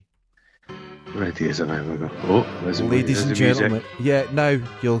Ready as an hour ago. Oh, Ladies and gentlemen, yeah, now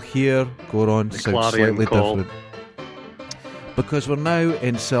you'll hear Goron sound slightly different. Because we're now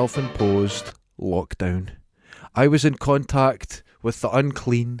in self-imposed lockdown. I was in contact with the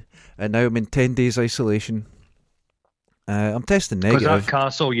unclean, and now I'm in 10 days isolation. I'm testing negative. Because that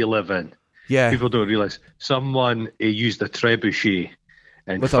castle you live in, people don't realise, someone used a trebuchet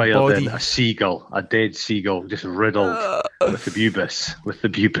and fired in a seagull, a dead seagull, just riddled with the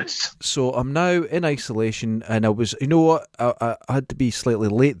bubis. So I'm now in isolation, and I was, you know what, I had to be slightly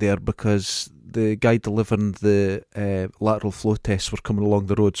late there because the guy delivering the lateral flow tests were coming along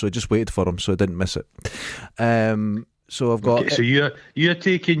the road, so I just waited for him so I didn't miss it. So I've got. Okay, so you're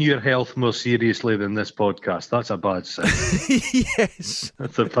taking your health more seriously than this podcast. That's a bad thing. Yes,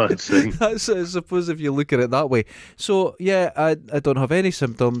 that's a bad thing. That's, I suppose, if you look at it that way. So yeah, I don't have any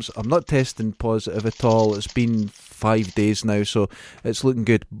symptoms. I'm not testing positive at all. It's been 5 days now, so it's looking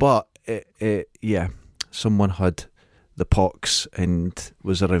good. But yeah, someone had the pox and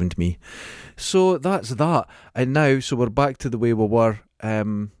was around me. So that's that. And now, so we're back to the way we were.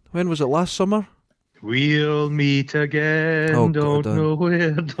 When was it? Last summer? We'll meet again. Oh, don't know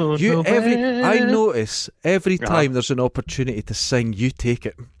where. Don't know where. I notice every time there's an opportunity to sing, you take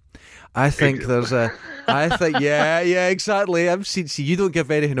it. I think there's a. I think yeah, exactly. See, you don't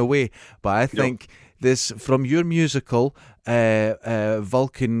give anything away, but I think this from your musical,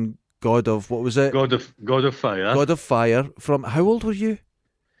 Vulcan. God of, what was it? God of Fire. God of Fire. From, how old were you?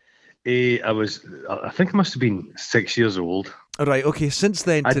 I think I must have been 6 years old. Right, okay, since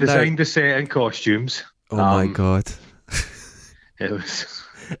then I to designed now. the set and costumes. Oh my God. It was...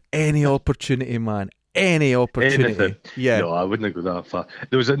 Any opportunity, man. Any opportunity. Anything. Yeah. No, I wouldn't go that far.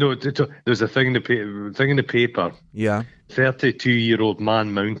 There was a thing in the paper. Yeah. 32-year-old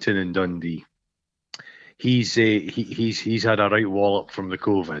man mountain in Dundee. He's had a right wallop from the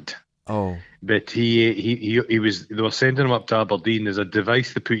COVID. Oh, but he was. They were sending him up to Aberdeen. There's a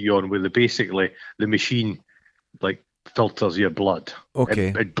device they put you on where basically the machine like filters your blood.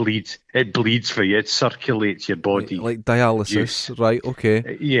 Okay. It bleeds for you. It circulates your body like dialysis, right?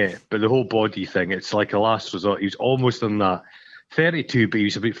 Okay. Yeah, but the whole body thing. It's like a last resort. He was almost on that. 32, but he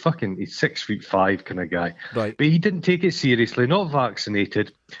was he's 6'5" kind of guy. Right. But he didn't take it seriously. Not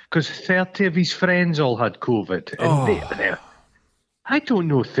vaccinated because 30 of his friends all had COVID. And I don't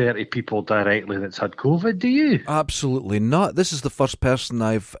know 30 people directly that's had COVID, do you? Absolutely not. This is the first person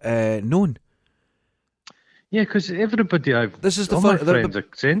I've known. Yeah, because everybody my friends are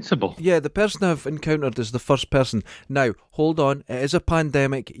sensible. Yeah, the person I've encountered is the first person. Now, hold on. It is a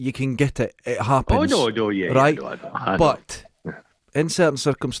pandemic. You can get it. It happens. Oh, no, yeah. Right? Yeah, I know. But in certain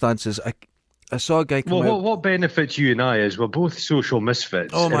circumstances, I saw a guy come out. What benefits you and I is we're both social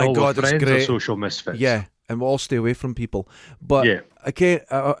misfits. Oh, my God, our friends it's great. Are social misfits. Yeah. And we'll all stay away from people. But yeah. I came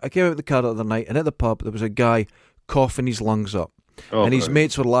out of the car the other night, and at the pub there was a guy coughing his lungs up. And his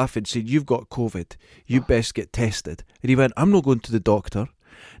mates were laughing, saying, "You've got COVID. You best get tested." And he went, "I'm not going to the doctor."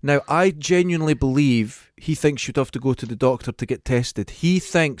 Now, I genuinely believe he thinks you'd have to go to the doctor to get tested. He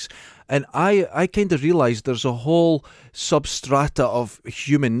thinks, and I kind of realised there's a whole substrata of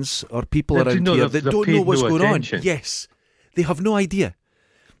humans or people around here that don't know what's going on. Yes. They have no idea.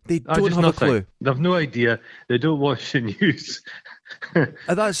 They don't have a clue. They have no idea. They don't watch the news. And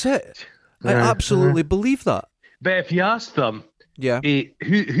that's it. I absolutely believe that. But if you ask them, what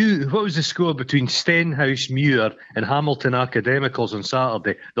was the score between Stenhousemuir and Hamilton Academicals on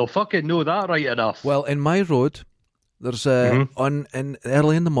Saturday? They'll fucking know that right enough. Well, in my road, there's early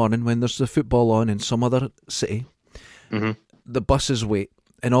in the morning when there's the football on in some other city, the buses wait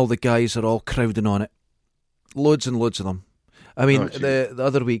and all the guys are all crowding on it. Loads and loads of them. I mean, the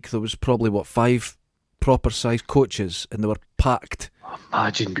other week there was probably 5 proper-sized coaches, and they were packed.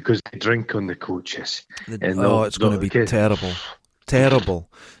 Imagine, because they drink on the coaches. It's going to be terrible, terrible.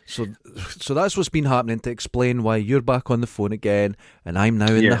 So that's what's been happening. To explain why you're back on the phone again, and I'm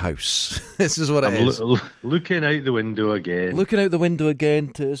now in the house. This is what it is. Looking out the window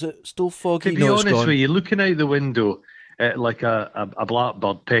again. Is it still foggy? To be honest with you, looking out the window. Like a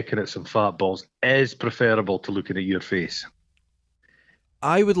blackbird pecking at some fat balls is preferable to looking at your face.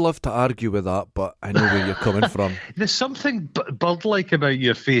 I would love to argue with that, but I know where you're coming from. There's something bird-like about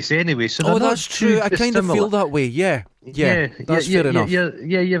your face anyway. So that's true. I kind of feel that way. Yeah, that's fair enough.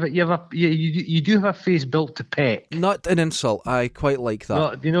 You do have a face built to peck. Not an insult. I quite like that.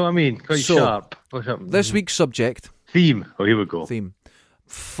 No, you know what I mean? Quite sharp. This week's subject. Theme. Oh, here we go. Theme.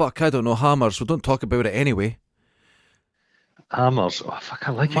 Fuck, I don't know. Hammers. We don't talk about it anyway. Hammers. Oh, fuck,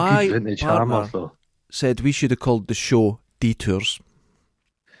 I like a good vintage hammer, though. Said we should have called the show Detours.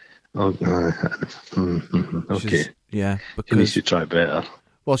 Oh, okay. Yeah, He needs to try better.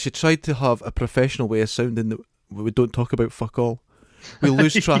 Well, she tried to have a professional way of sounding that we don't talk about fuck all. We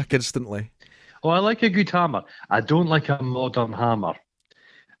lose track instantly. Oh, I like a good hammer. I don't like a modern hammer.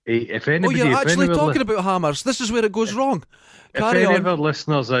 If anybody, you're actually talking about hammers. This is where it goes wrong. If any of our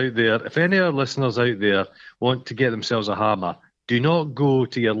listeners out there want to get themselves a hammer, do not go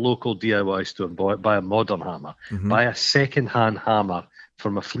to your local DIY store and buy a modern hammer. Mm-hmm. Buy a second-hand hammer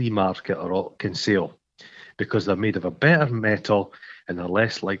from a flea market or auction sale, because they're made of a better metal and they're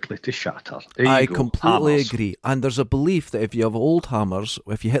less likely to shatter. I completely agree. And there's a belief that if you have old hammers,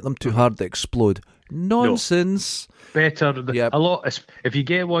 if you hit them too hard, they explode. Nonsense. No. Better. Yep. A lot. If you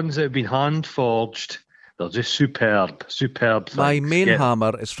get ones that have been hand forged, they're just superb things. My main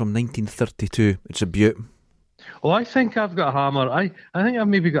hammer is from 1932. It's a beaut. Oh, I think I've got a hammer. I think I've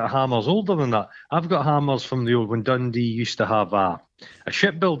maybe got hammers older than that. I've got hammers from the old when Dundee used to have a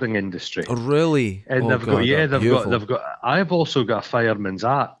shipbuilding industry. Oh, really? And they've got. I've also got a fireman's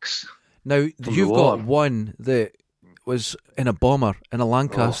axe. Now you've got one that was in a bomber in a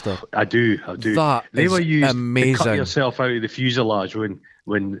Lancaster. Oh, I do. They were used amazing. To cut yourself out of the fuselage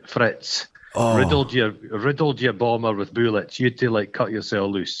when Fritz riddled your bomber with bullets. You had to cut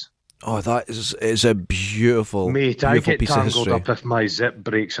yourself loose. Oh, that is a beautiful, mate. Beautiful I get tangled up if my zip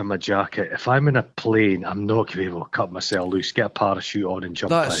breaks on my jacket. If I'm in a plane, I'm not going to be able to cut myself loose, get a parachute on and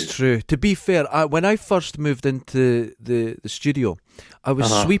jump out. That's true. To be fair, when I first moved into the studio, I was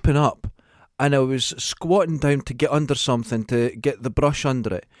sweeping up and I was squatting down to get under something to get the brush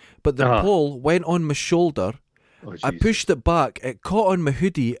under it. But the pole went on my shoulder. Oh, I pushed it back, it caught on my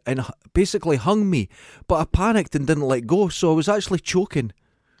hoodie and basically hung me. But I panicked and didn't let go, so I was actually choking.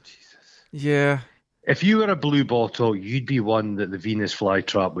 Yeah. If you were a blue bottle, you'd be one that the Venus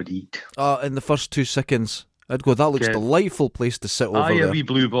flytrap would eat. In the first 2 seconds, I'd go, that looks delightful place to sit over there. Wee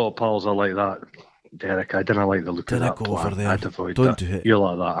blue bottle pals are like that. Derek, I didn't like the look of that go plan. Over there. I'd avoid Don't that. Do it. You're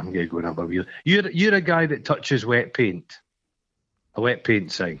like that. I'm going to go and have a wheel. You're a guy that touches wet paint. A wet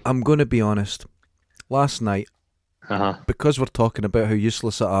paint sign. I'm going to be honest. Last night, because we're talking about how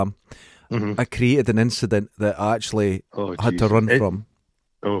useless I am, I created an incident that I actually had to run from.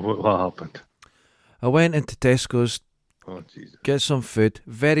 Oh, what happened? I went into Tesco's, get some food.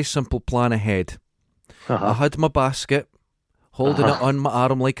 Very simple plan ahead. I had my basket, holding it on my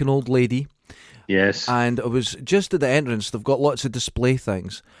arm like an old lady. Yes. And I was just at the entrance. They've got lots of display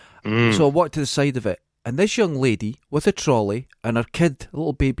things. So I walked to the side of it. And this young lady with a trolley and her kid, a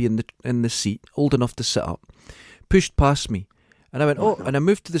little baby in the seat, old enough to sit up, pushed past me. And I went, and I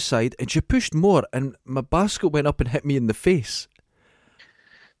moved to the side and she pushed more and my basket went up and hit me in the face.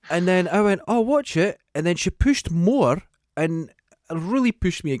 And then I went, watch it. And then she pushed more and really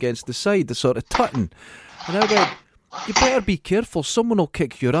pushed me against the side, the sort of tutting. And I went, you better be careful, someone will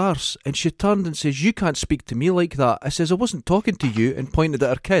kick your arse. And she turned and says, you can't speak to me like that. I says, I wasn't talking to you, and pointed at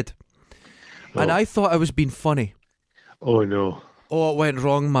her kid. And I thought I was being funny. Oh, no. Oh, it went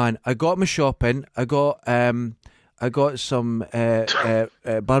wrong, man. I got my shopping. I got some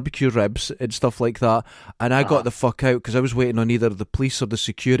barbecue ribs and stuff like that, and I got the fuck out because I was waiting on either the police or the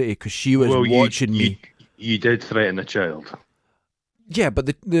security because she was watching me. You did threaten a child. Yeah, but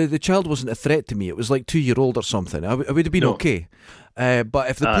the child wasn't a threat to me. It was like 2-year-old or something. I would have been okay. But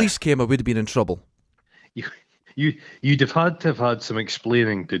if the police came, I would have been in trouble. You'd have had some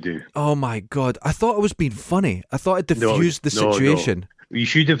explaining to do. Oh my God. I thought I was being funny. I thought I diffused the situation. No. You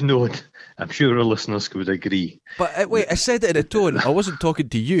should have known. I'm sure our listeners would agree. But wait, I said it in a tone. I wasn't talking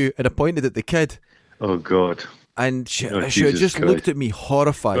to you, and I pointed at the kid. Oh God. And she just looked at me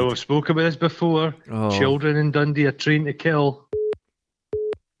horrified. Well, we've spoken about this before. Children in Dundee are trained to kill.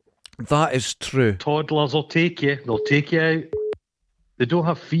 That is true. Toddlers will take you. They'll take you out. They don't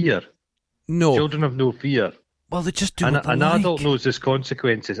have fear. No. Children have no fear. Well, they just do An like. adult knows there's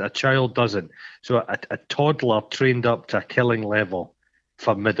consequences. A child doesn't. So a toddler trained up to a killing level,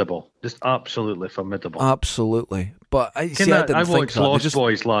 formidable. Just absolutely formidable. Absolutely. But I watched Lost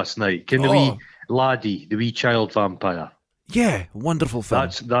Boys last night. The wee laddie, the wee child vampire. Yeah, wonderful film.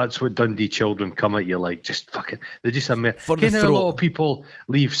 That's what Dundee children come at you like. Just fucking, they're just a lot of people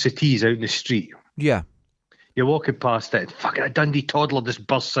leave cities out in the street. Yeah. You're walking past it, and fucking a Dundee toddler just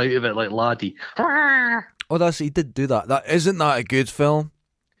bursts out of it like laddie. Oh, he did do that. Isn't that a good film?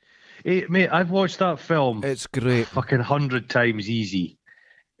 Hey, mate, I've watched that film. It's great. Fucking 100 times easy.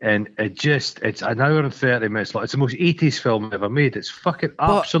 And it's an hour and 30 minutes long. It's the most 80s film ever made. It's fucking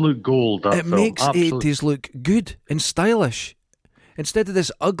absolute gold, that film. It makes 80s look good and stylish. Instead of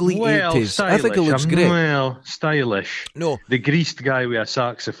this ugly 80s. Stylish. I think it looks great. Well, stylish. No. The greased guy with a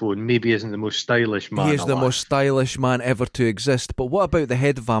saxophone maybe isn't the most stylish man. He is the most stylish man ever to exist. But what about the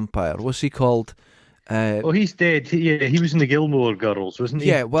head vampire? What's he called? He's dead. He was in the Gilmore Girls, wasn't he?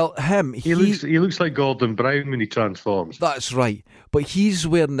 Yeah, well, he looks like Gordon Brown when he transforms. That's right. But he's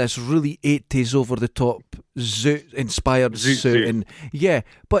wearing this really 80s over-the-top Zoot-inspired suit. And yeah,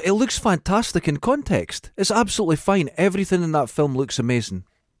 but it looks fantastic in context. It's absolutely fine. Everything in that film looks amazing.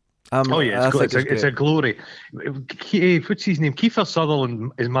 It's a glory. What's his name? Kiefer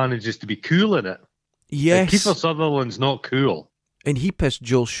Sutherland manages to be cool in it. Yes. Kiefer Sutherland's not cool. And he pissed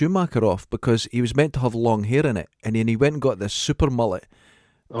Joel Schumacher off because he was meant to have long hair in it, and then he went and got this super mullet.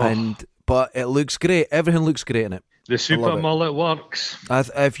 But it looks great. Everything looks great in it. The super mullet works.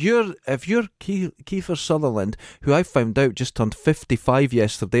 If you're Kiefer Sutherland, who I found out just turned 55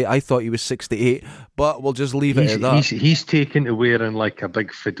 yesterday, I thought he was 68, but we'll just leave it at that. He's taken to wearing like a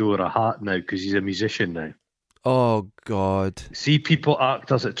big fedora hat now because he's a musician now. Oh God! See people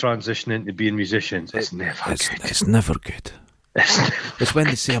actors that transition into being musicians. It's never good. It's never good. It's when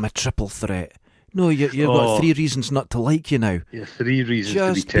they say I'm a triple threat. No, you've got 3 reasons not to like you now. Yeah, 3 reasons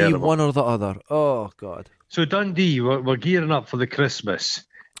just to be terrible. Just be one or the other. Oh God. So Dundee, we're gearing up for the Christmas.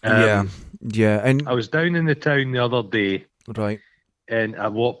 Yeah. And I was down in the town the other day. Right. And I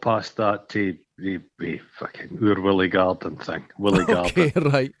walked past that to the fucking Willie Garden thing. Willie Garden. Okay,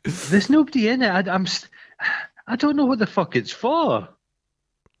 right. There's nobody in it. I don't know what the fuck it's for.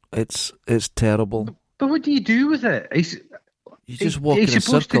 It's terrible. But what do you do with it? You just walk in a circle. You're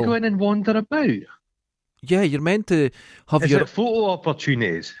supposed to go in and wander about. Yeah, you're meant to have Is it photo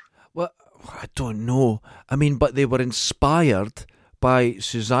opportunities? Well, I don't know. I mean, but they were inspired by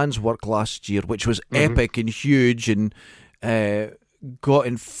Suzanne's work last year, which was epic and huge, and got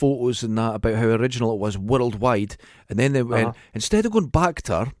in photos and that about how original it was worldwide. And then they went, instead of going back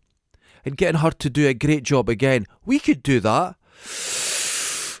to her and getting her to do a great job again, we could do that.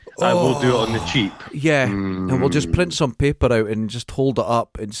 We'll do it on the cheap. Yeah, and we'll just print some paper out and just hold it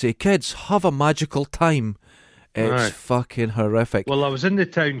up and say, kids, have a magical time. It's fucking horrific. Well, I was in the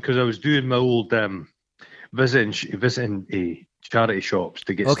town because I was doing my old visiting charity shops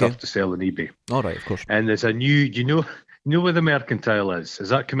to get stuff to sell on eBay. All right, of course. And there's a new, do you know where the Mercantile is? Is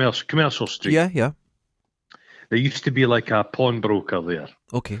that Commercial Street? Yeah. There used to be like a pawnbroker there.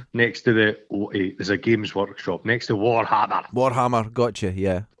 Okay. Next to there's a Games Workshop next to Warhammer. Warhammer, gotcha,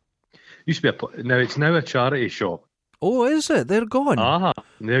 yeah. Used to be it's now a charity shop. Oh, is it? They're gone.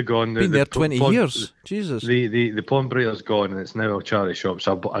 They're gone. Been there 20 years. Jesus. The pawnbroker's gone, and it's now a charity shop.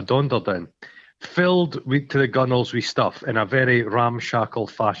 So I donned in, filled to the gunnels with stuff in a very ramshackle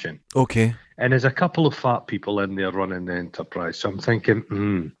fashion. Okay. And there's a couple of fat people in there running the enterprise. So I'm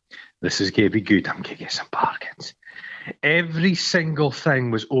thinking, this is going to be good. I'm going to get some bargains. Every single thing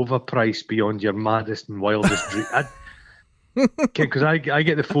was overpriced beyond your maddest and wildest dream. Because I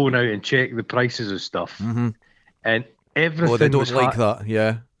get the phone out and check the prices of stuff, and everything. Oh, they don't like that.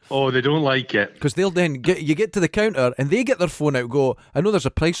 Yeah. Oh, they don't like it because they'll then get to the counter and they get their phone out. And go, I know there's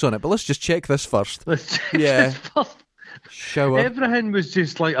a price on it, but let's just check this first. Let's check this first. Shower. Everything was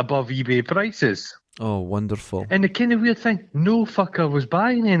just like above eBay prices. Oh, wonderful! And the kind of weird thing, no fucker was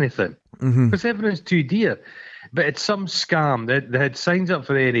buying anything because everything's too dear. But it's some scam. They had signs up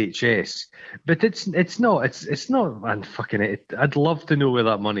for the NHS, but it's not. It's not. And fucking it. I'd love to know where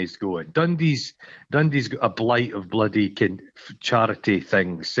that money's going. Dundee's got a blight of bloody charity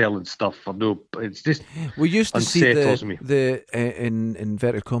things, selling stuff for no. It's just. We used to see the in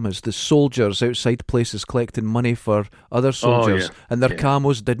inverted commas the soldiers outside places collecting money for other soldiers, and their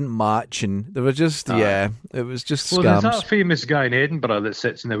camos didn't match, and they were just it was just scams. Well, there's that famous guy in Edinburgh that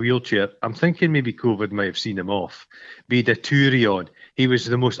sits in a wheelchair. I'm thinking maybe COVID might have seen him off. Be the Turion. He was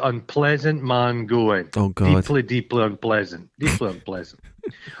the most unpleasant man going. Oh God! Deeply unpleasant. Deeply unpleasant.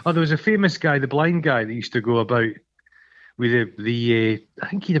 Oh, there was a famous guy, the blind guy, that used to go about with the I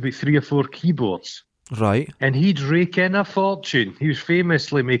think he had about 3 or 4 keyboards. Right. And he'd rake in a fortune. He was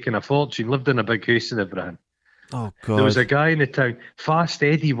famously making a fortune. Lived in a big house and everything. Oh God! There was a guy in the town. Fast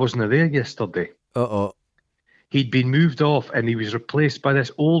Eddie wasn't there yesterday. He'd been moved off and he was replaced by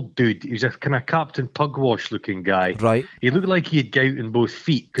this old dude. He was a kind of Captain Pugwash looking guy. Right. He looked like he had gout in both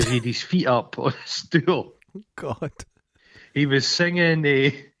feet because he had his feet up on a stool. God. He was singing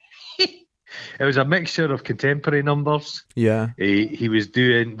it was a mixture of contemporary numbers. Yeah. He was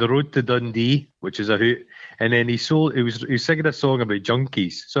doing The Road to Dundee, which is a hoot. And then he was singing a song about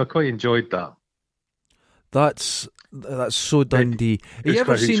junkies. So I quite enjoyed that. That's so Dundee. Have you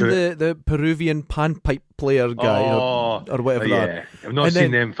ever seen the Peruvian panpipe player guy or whatever that? I've not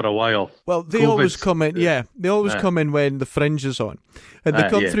seen them for a while. Well, they always come in. Yeah, they always come in when the Fringe is on, and they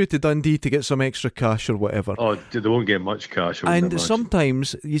come through to Dundee to get some extra cash or whatever. Oh, they won't get much cash. And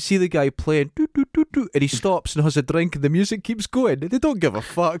sometimes you see the guy playing, and he stops and has a drink, and the music keeps going. They don't give a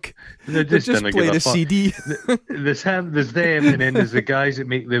fuck. They're just playing a CD. There's them, and then there's the guys that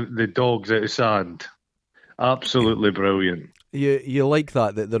make the dogs out of sand. Absolutely brilliant. You like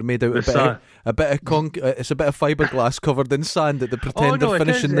that they're made out of a bit of it's a bit of fiberglass covered in sand that they pretend they're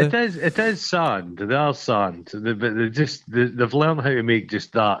finishing. It is sand. They are sand. They've learned how to make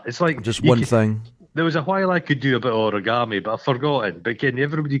just that. It's like just one thing. There was a while I could do a bit of origami, but I've forgotten. But again,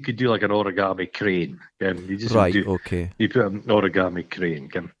 everybody could do like an origami crane. You just okay. You put an origami crane.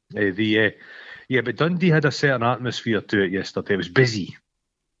 But Dundee had a certain atmosphere to it yesterday. It was busy.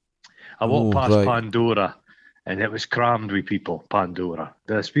 I walked past Pandora, and it was crammed with people. Pandora.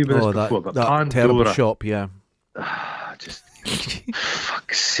 Did I speak about this before? But that Pandora terrible shop, yeah. Just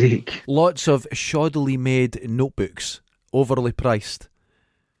fuck's sake. Lots of shoddily made notebooks, overly priced.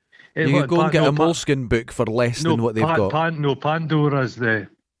 You can go and get a Moleskine book for less than what they've got. Pandora's the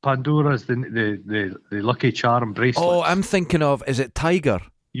Lucky Charm bracelet. Oh, I'm thinking of, is it Tiger?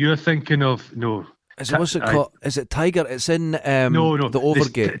 You're thinking of, no. What's it called? Is it Tiger? It's in the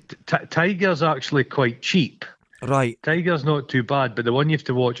Overgate. Tiger's actually quite cheap. Right. Tiger's not too bad, but the one you have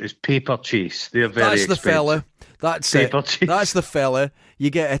to watch is Paper Chase. They're very expensive. That's the fella. That's Paper it. Chase. That's the fella. You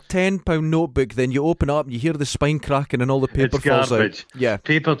get a £10 notebook, then you open it up and you hear the spine cracking and all the paper falls out. Yeah.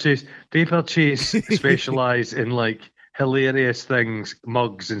 Paper Chase specialise in like hilarious things,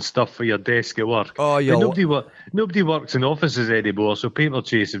 mugs and stuff for your desk at work. Oh, yeah. Nobody works in offices anymore, so Paper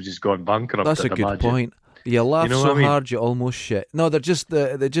Chase have just gone bankrupt. That's a good point. You laugh so hard you almost shit. No, they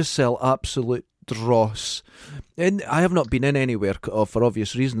just sell absolute dross. And I have not been in anywhere for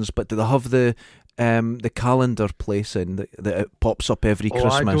obvious reasons, but do they have the calendar place in that it pops up every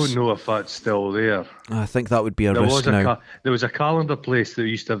Christmas? I don't know if that's still there. I think that would be a risk now. There was a calendar place that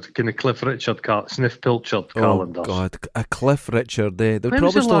used to have kind of Cliff Richard, Sniff Pilchard calendars. Oh God, a Cliff Richard day. They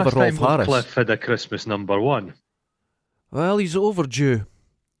probably still have a Rolf Harris. Cliff had a Christmas #1. Well, he's overdue.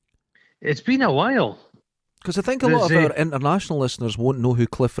 It's been a while. Because I think a lot of our international listeners won't know who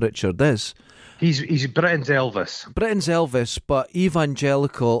Cliff Richard is. He's Britain's Elvis. Britain's Elvis, but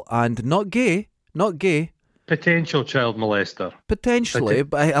evangelical and not gay. Not gay. Potential child molester. Potentially,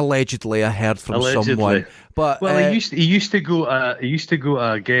 but allegedly, I heard from someone. But he used to go to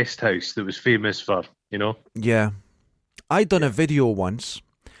a guest house that was famous for, Yeah, I done a video once,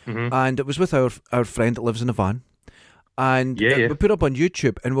 and it was with our friend that lives in a van, and we put it up on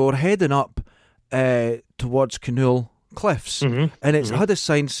YouTube, and we were heading up towards Canoe Cliffs, and it's had a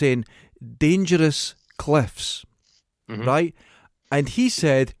sign saying "Dangerous Cliffs," right? And he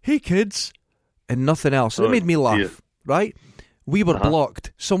said, "Hey kids." And nothing else. It made me laugh, right? We were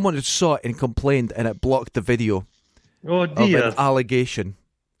blocked. Someone had saw it and complained, and it blocked the video. Oh dear! Of an allegation.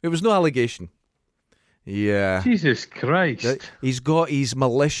 It was no allegation. Yeah. Jesus Christ! He's got his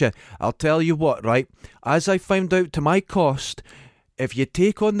militia. I'll tell you what, right? As I found out to my cost, if you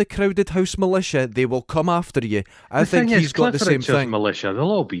take on the Crowded House militia, they will come after you. I think he's got the same thing. Militia, they'll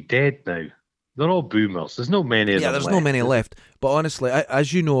all be dead now. They're all boomers. There's not many of them there's no many left. But honestly,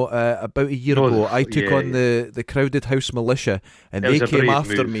 as you know, about a year ago, I took on the Crowded House militia, and they came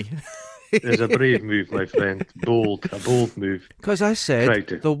after me. It was a brave move, my friend. A bold move. Because I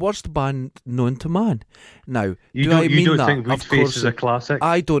said the worst band known to man. Now, you don't think Weedface is a classic?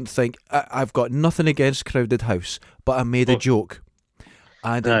 I don't think. I've got nothing against Crowded House, but I made a joke,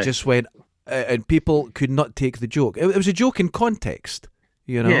 and it just went, and people could not take the joke. It was a joke in context.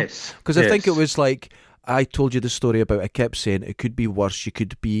 Yes. Because I think it was like, I told you the story about, I kept saying it could be worse, you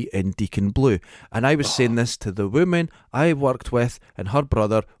could be in Deacon Blue. And I was saying this to the woman I worked with, and her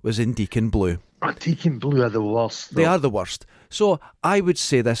brother was in Deacon Blue. Deacon Blue are the worst. They are the worst. So I would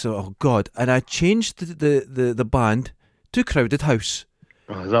say this, oh God, and I changed the band to Crowded House.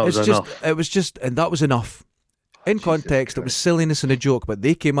 Oh, that was enough. It was just, and that was enough. In context, it was silliness and a joke, but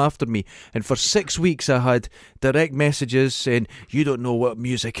they came after me, and for 6 weeks I had direct messages saying, "You don't know what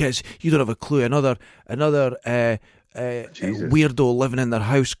music is. You don't have a clue." Another weirdo living in their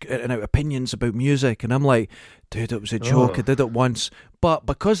house and out opinions about music, and I'm like, dude, it was a joke. I did it once, but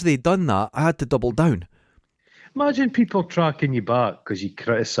because they'd done that, I had to double down. Imagine people tracking you back because you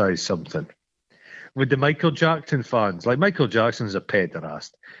criticise something. With the Michael Jackson fans, like Michael Jackson's a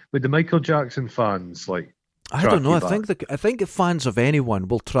pederast. With the Michael Jackson fans, like. I don't know. I think fans of anyone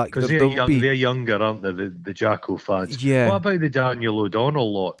will track. Because they're younger, aren't they? The Jacko fans. Yeah. What about the Daniel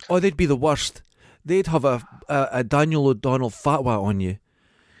O'Donnell lot? Oh, they'd be the worst. They'd have a Daniel O'Donnell fatwa on you.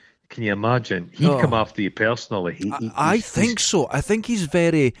 Can you imagine? He'd come after you personally. I think so. I think he's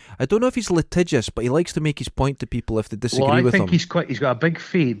very... I don't know if he's litigious, but he likes to make his point to people if they disagree with him. I think he's got a big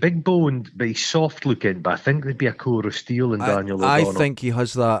face, big boned, but he's soft looking. But I think there'd be a core of steel in Daniel O'Donnell. I think he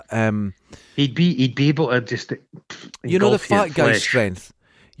has that... He'd be able to just... You know the fat guy's strength?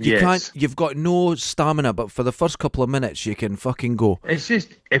 You've got no stamina, but for the first couple of minutes you can fucking go. It's just...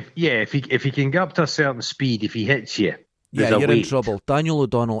 If he can get up to a certain speed, if he hits you... Yeah, you're in trouble. Daniel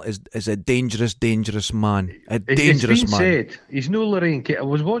O'Donnell is a dangerous man. It's been said. He's no Lorraine Kelly. I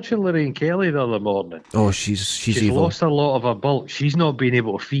was watching Lorraine Kelly the other morning. Oh, she's evil. Lost a lot of her bulk. She's not been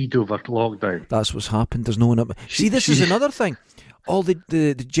able to feed over lockdown. That's what's happened. There's no one up. See, this is another thing. All the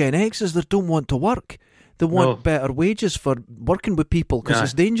Gen Xers that don't want to work. They want better wages for working with people because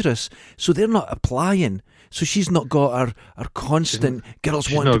it's dangerous. So they're not applying. So she's not got her constant girls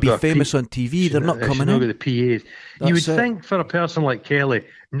wanting to be famous on TV. They're not coming in. The PAs. You would think for a person like Kelly,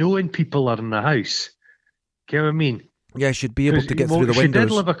 knowing people are in the house, you know what I mean? Yeah, she'd be able to get through the windows. She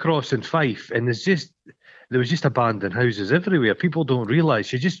did live across in Fife, and there was just abandoned houses everywhere. People don't realise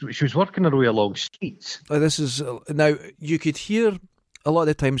she was working her way along streets. This is now you could hear a lot of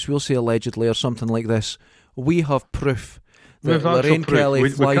the times we'll say allegedly or something like this. We have proof that Lorraine Kelly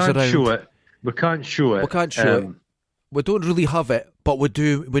flies around. We can't show it. We don't really have it, but we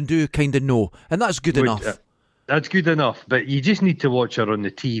do kind of know. And that's good enough. That's good enough, but you just need to watch her on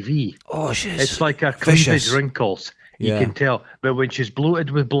the TV. Oh, it's like her cleavage wrinkles. You can tell. But when she's bloated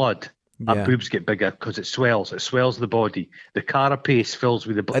with blood, her boobs get bigger because it swells. It swells the body. The carapace fills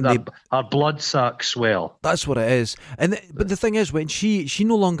with the blood. Her blood sacs swell. That's what it is. But the thing is, when she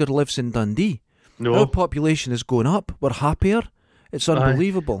no longer lives in Dundee, our population is going up. We're happier. It's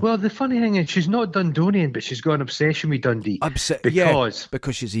unbelievable. Well, the funny thing is, she's not Dundonian, but she's got an obsession with Dundee.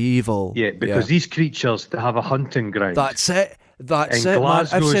 Because she's evil. Yeah, because these creatures, they have a hunting ground. That's it, man. I've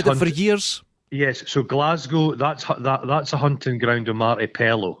said it for years. Yes, so Glasgow, that's a hunting ground of Marty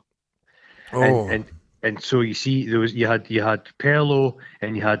Pellow. Oh. And so you see, you had Pellow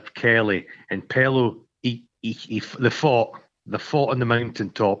and you had Kelly, and Pellow they fought on the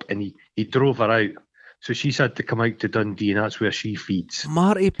mountaintop, and he drove her out. So she's had to come out to Dundee, and that's where she feeds.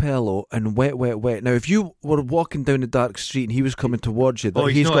 Marty Pellow and Wet, Wet, Wet. Now, if you were walking down a dark street and he was coming towards you,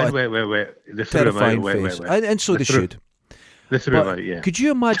 he's not in Wet, Wet, Wet. They threw him out, Wet, Wet, Wet. And so they should. They threw him out, yeah. Could you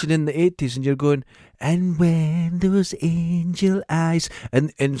imagine in the 80s and you're going, and when those angel eyes,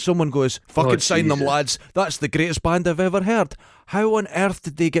 and someone goes, fucking sign them, lads. That's the greatest band I've ever heard. How on earth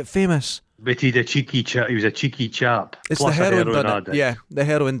did they get famous? But he was a cheeky chap. It's the heroin did it. Yeah, the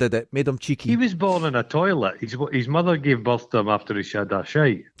heroin did it. Made him cheeky. He was born in a toilet. His mother gave birth to him after he had a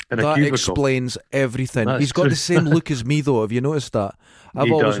shite in a cubicle. That explains everything. He's got the same look as me, though. Have you noticed that?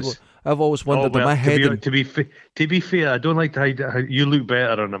 I've always wondered in my head. To be fair, I don't like to hide how you look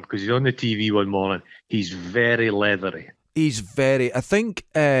better on him because he's on the TV one morning. He's very leathery. I think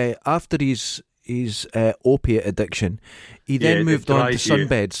after his opiate addiction, he then moved on to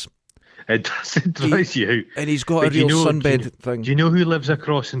sunbeds. It dries you out. And he's got a real sunbed thing. Do you know who lives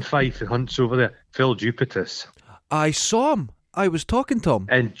across in Fife and hunts over there? Phil Jupitus. I saw him. I was talking to him.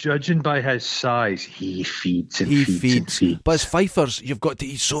 And judging by his size, he feeds and feeds. But as Fifers, you've got to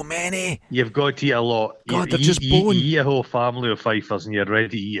eat so many. You've got to eat a lot. God, they're just bone. You eat a whole family of Fifers and you're ready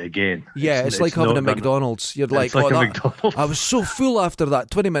to eat again. Yeah, it's like having a McDonald's. You're like, McDonald's. I was so full after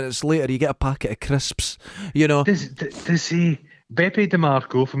that. 20 minutes later, you get a packet of crisps. You know. Does he... Beppe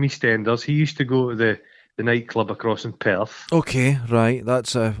DeMarco from EastEnders, he used to go to the nightclub across in Perth. Okay, right.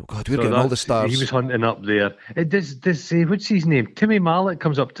 That's we're getting all the stars. He was hunting up there. What's his name? Timmy Mallet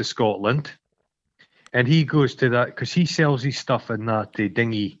comes up to Scotland, and he goes to that because he sells his stuff in that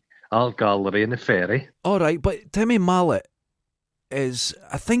Dingy Art Gallery in the ferry. All right, but Timmy Mallet I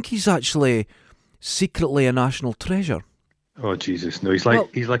think he's actually secretly a national treasure. Oh Jesus, no!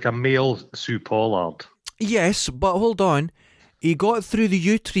 He's like a male Sue Pollard. Yes, but hold on. He got through the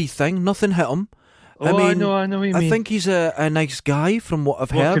U-tree thing. Nothing hit him. I know what you mean. I think he's a nice guy from what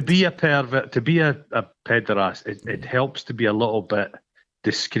I've heard. To be a pervert, to be a pederast, it helps to be a little bit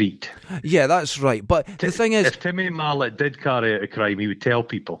discreet. Yeah, that's right. But the thing is... If Timmy Mallet did carry out a crime, he would tell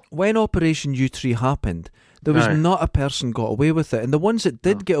people. When Operation U-tree happened, there was not a person got away with it. And the ones that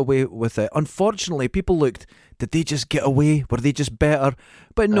did get away with it, unfortunately, people looked... Did they just get away? Were they just better?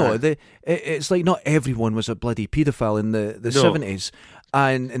 But no, it's like not everyone was a bloody paedophile in the 70s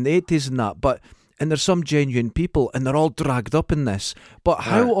and in the 80s and that. And there's some genuine people and they're all dragged up in this. But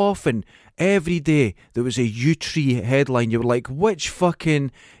how often, every day, there was a U-tree headline, you were like, which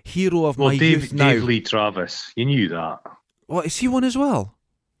fucking hero of my youth now? Dave Lee Travis, you knew that. What, is he one as well?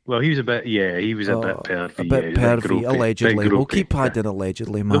 Well, he was a bit pervy. A bit pervy, allegedly. We'll keep adding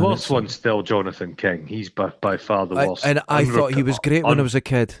allegedly, man. The worst one's still Jonathan King. He's by far the worst. I thought he was great when I was a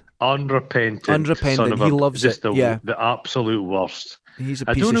kid. Unrepentant. He loves it. The absolute worst. He's a piece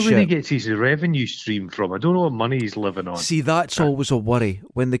of shit. I don't know where he gets his revenue stream from. I don't know what money he's living on. See, that's always a worry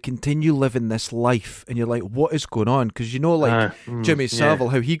when they continue living this life and you're like, what is going on? Because Jimmy Savile,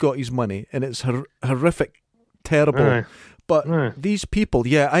 how he got his money, and it's horrific, terrible. But these people,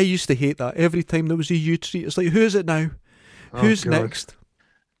 I used to hate that. Every time there was a U-treat, it's like, who is it now? Who's next?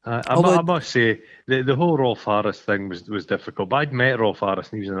 I must say, the whole Rolf Harris thing was difficult. But I'd met Rolf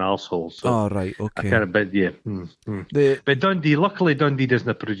Harris and he was an arsehole. So right, okay. I kind of bit, But luckily Dundee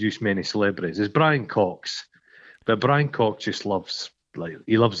doesn't produce many celebrities. There's Brian Cox. But Brian Cox just loves the ladies.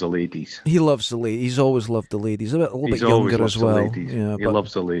 He loves the ladies. He's always loved the ladies. A little bit younger as well. Yeah, he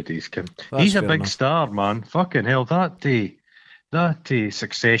loves the ladies. He's a big star, man. Fucking hell, that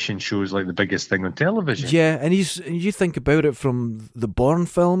Succession show's like the biggest thing on television. Yeah, and you think about it from the Bourne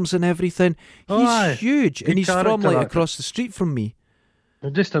films and everything. He's huge, and he's from across the street from me.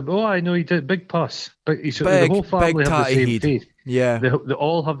 I know he did. Big puss. The whole family have the same face. Yeah. They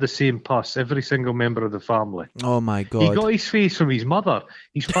all have the same pus, every single member of the family. Oh my God. He got his face from his mother.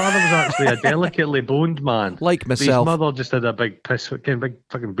 His father was actually a delicately boned man. Like myself. His mother just had a big big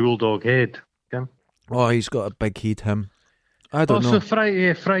fucking bulldog head. Oh, he's got a big head, him. I don't know. So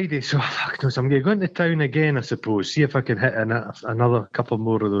Friday, so fuck knows, I'm going to go into town again, I suppose. See if I can hit another couple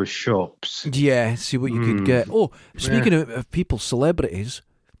more of those shops. Yeah, see what you could get. Oh, speaking of people, celebrities,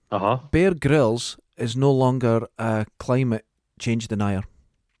 Bear Grylls is no longer a climate change denier.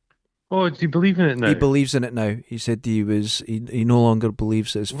 Oh, does he believe in it now? He believes in it now. He said he no longer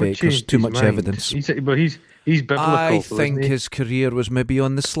believes it's fake. There's too much evidence. He's biblical. I think his career was maybe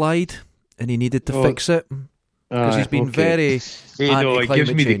on the slide and he needed to fix it. Because he's been very it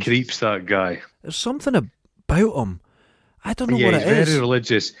gives me change. The creeps, that guy. There's something about him. I don't know what it is. He's very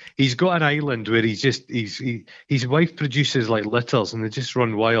religious. He's got an island where his wife produces like litters and they just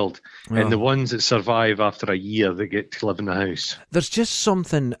run wild. And the ones that survive after a year, they get to live in the house. There's just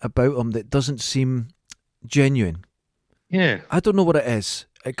something about him that doesn't seem genuine. Yeah. I don't know what it is.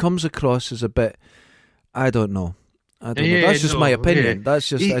 It comes across as a bit, I don't know. That's just my opinion. Yeah. That's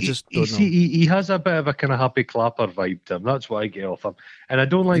just, I just don't know. He has a bit of a kind of happy clapper vibe to him. That's what I get off him. And I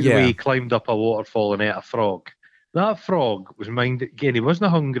don't like the way he climbed up a waterfall and ate a frog. That frog was minding, again, he wasn't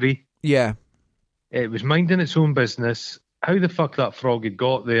hungry. Yeah. It was minding its own business. How the fuck that frog had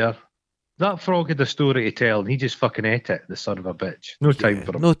got there? That frog had a story to tell, and he just fucking ate it, the son of a bitch. No time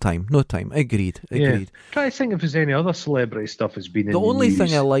for him. No time. Agreed. Try to think if there's any other celebrity stuff has been in the only news.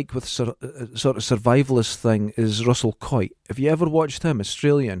 thing I like with sort of survivalist thing is Russell Coight. Have you ever watched him?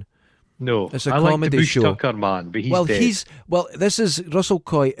 Australian. No, it's a I comedy like the Bush show. Tucker man, but he's dead. This is Russell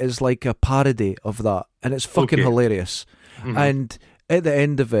Coight is like a parody of that, and it's fucking hilarious. Mm-hmm. And at the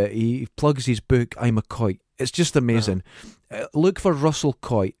end of it, he plugs his book, I'm a Coit. It's just amazing. Look for Russell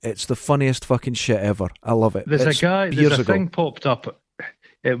Coight. It's the funniest fucking shit ever. I love it. There's a thing popped up.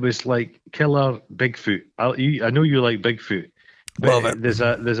 It was like Killer Bigfoot. I know you like Bigfoot. Love it. There's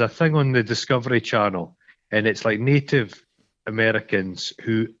a thing on the Discovery Channel, and it's like Native Americans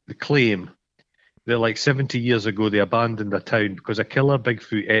who claim that like 70 years ago they abandoned a town because a killer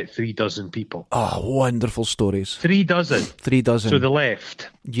Bigfoot ate 3 dozen people. Oh, wonderful stories. 3 dozen. 3 dozen. So they left.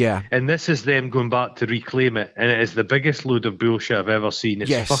 Yeah. And this is them going back to reclaim it, and it is the biggest load of bullshit I've ever seen.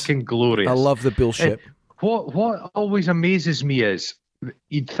 It's fucking glorious. I love the bullshit. And what always amazes me is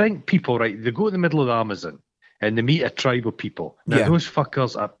you'd think people, right, they go to the middle of the Amazon and they meet a tribe of people. Now those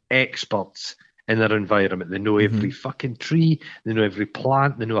fuckers are experts in their environment. They know every fucking tree, they know every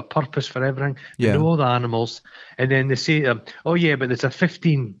plant, they know a purpose for everything, they know all the animals, and then they say to them, oh yeah, but there's a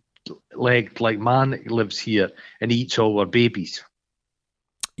 15-legged like man that lives here and he eats all our babies.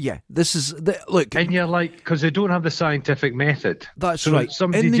 Yeah, this is look, and you're like, because they don't have the scientific method. That's right.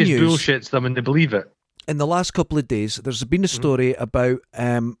 Somebody in the just news, bullshits them and they believe it. In the last couple of days, there's been a story about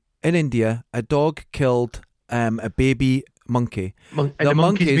in India, a dog killed a baby monkey. And the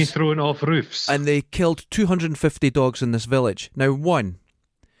monkey's been thrown off roofs. And they killed 250 dogs in this village. Now,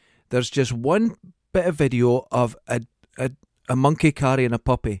 there's just one bit of video of a monkey carrying a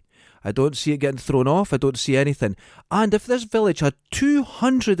puppy. I don't see it getting thrown off. I don't see anything. And if this village had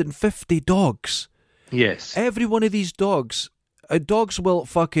 250 dogs, yes, every one of these dogs will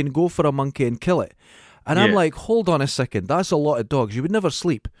fucking go for a monkey and kill it. And I'm like, hold on a second, that's a lot of dogs. You would never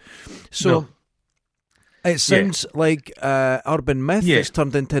sleep. So it sounds like urban myth that's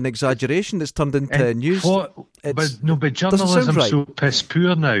turned into an exaggeration, that's turned into news. But journalism's so piss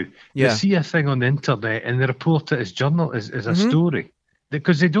poor now. Yeah. You see a thing on the internet and they report it as a story.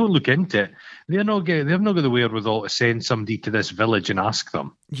 because they don't look into it. They've not got the wherewithal to send somebody to this village and ask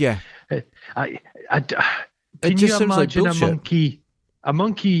them. Yeah. Can you imagine a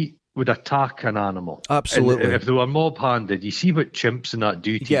monkey would attack an animal? Absolutely. And if they were mob-handed, you see what chimps and that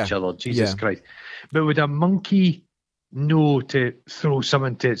do to each other. Jesus Christ. But would a monkey know to throw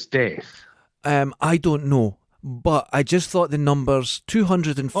someone to its death? I don't know. But I just thought the numbers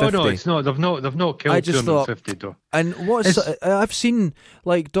 250. Oh no, it's not. They've not killed. I just 250. Thought, and I've seen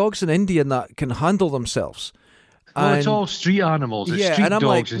like dogs in India and that can handle themselves. Well, it's all street animals. It's street and I'm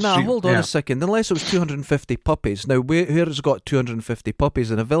dogs like, hold on a second. Unless it was 250 puppies. Now, where has got 250 puppies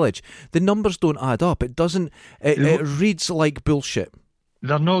in a village? The numbers don't add up. It doesn't. It reads like bullshit.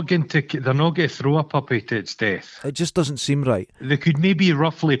 They're not going to throw a puppy to its death. It just doesn't seem right. They could maybe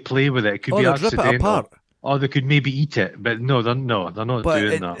roughly play with it. It could be accidental. Rip it apart. Or they could maybe eat it, but no, they're not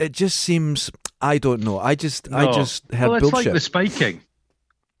doing that. It just seems, I don't know. I just heard bullshit. Well, it's like the spiking.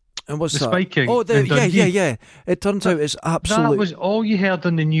 And what's the that? Spiking? Oh, yeah. It turns out it's absolutely... That was all you heard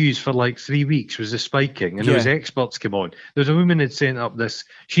on the news for like 3 weeks was the spiking, and there was experts come on. There was a woman had sent up this...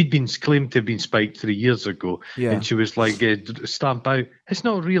 She'd been claimed to have been spiked 3 years ago, and she was like, stamp out. It's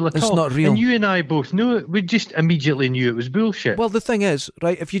not real at all. It's not real. And you and I both knew it. We just immediately knew it was bullshit. Well, the thing is,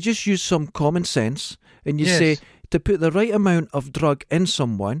 right, if you just use some common sense and you say to put the right amount of drug in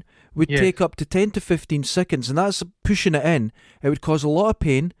someone would take up to 10 to 15 seconds, and that's pushing it in. It would cause a lot of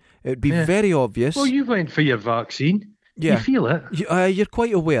pain. It would be very obvious. Well, you went for your vaccine. Yeah. You feel it. You're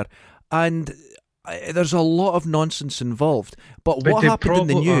quite aware. And there's a lot of nonsense involved. But what happened in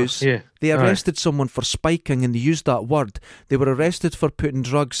the news, they arrested someone for spiking, and they used that word. They were arrested for putting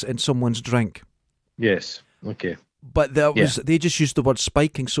drugs in someone's drink. Yes. Okay. But they just used the word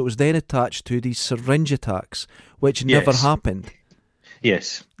spiking, so it was then attached to these syringe attacks, which never happened.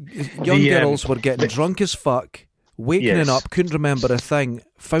 Yes. Young girls were getting drunk as fuck, waking up, couldn't remember a thing,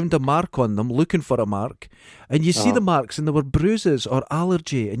 found a mark on them, looking for a mark, and you see the marks and there were bruises or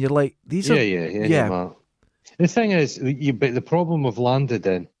allergy, and you're like, these are... Yeah. The thing is, but the problem we've landed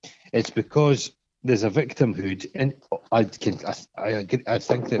in, it's because there's a victimhood, and I think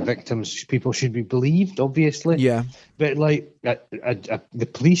that people should be believed, obviously. Yeah. But like the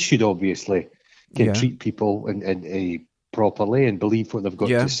police should obviously treat people in properly and believe what they've got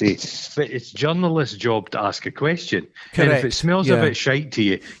to say. But it's journalists' job to ask a question. Correct. And if it smells a bit shite to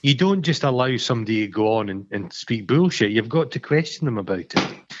you, you don't just allow somebody to go on and speak bullshit. You've got to question them about it.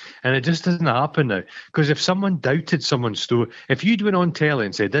 And it just doesn't happen now. Because if someone doubted someone's story, if you'd went on telly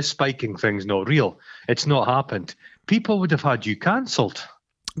and said, this spiking thing's not real, it's not happened, people would have had you cancelled.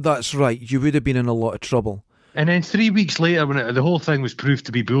 That's right. You would have been in a lot of trouble. And then 3 weeks later, when the whole thing was proved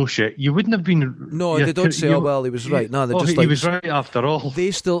to be bullshit, you wouldn't have been... No, they don't say, well, he was right. No, he was right after all.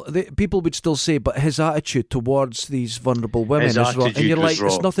 People would still say, but his attitude towards these vulnerable women is wrong. And you're like,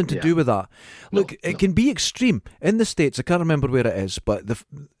 it's nothing to do with that. Look, it can be extreme. In the States, I can't remember where it is, but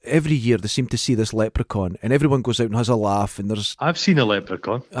every year they seem to see this leprechaun, and everyone goes out and has a laugh, and there's... I've seen a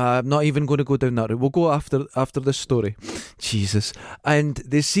leprechaun. I'm not even going to go down that route. We'll go after this story. Jesus. And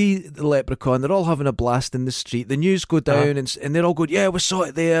they see the leprechaun, they're all having a blast in the street. The news go down and they're all going, yeah, we saw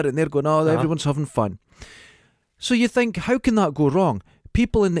it there, and they're going, everyone's having fun. So you think, how can that go wrong?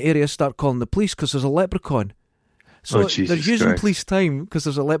 People in the area start calling the police because there's a leprechaun. So they're using police time because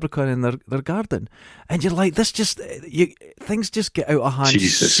there's a leprechaun in their garden. And you're like, things just get out of hand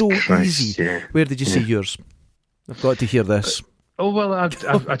easy. Yeah. Where did you see yours? I've got to hear this.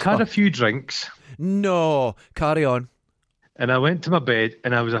 I'd had a few drinks. No, carry on. And I went to my bed,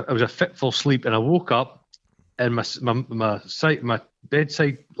 and I was a fitful sleep, and I woke up, and my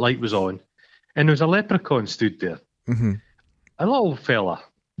bedside light was on, and there was a leprechaun stood there. Mm-hmm. A little fella,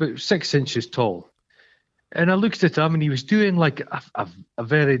 about 6 inches tall. And I looked at him, and he was doing like a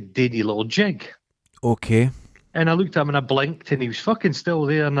very dainty little jig. Okay. And I looked at him, and I blinked, and he was fucking still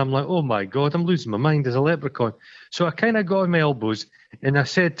there, and I'm like, oh my God, I'm losing my mind, there's a leprechaun. So I kind of got on my elbows, and I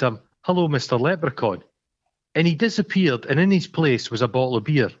said to him, hello, Mr. Leprechaun. And he disappeared, and in his place was a bottle of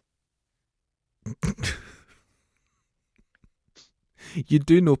beer. You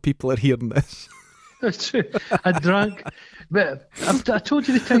do know people are hearing this. That's true. I drank, but I told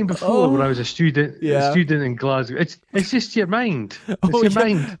you the time before when I was a student in Glasgow. It's just your mind. It's your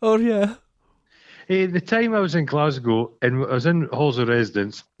mind. Oh yeah. The time I was in Glasgow and I was in halls of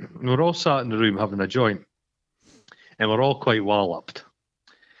residence, we were all sat in the room having a joint, and we're all quite walloped.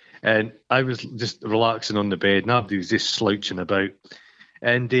 And I was just relaxing on the bed, and everybody was just slouching about,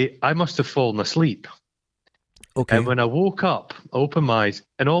 and I must have fallen asleep. Okay. And when I woke up, I opened my eyes,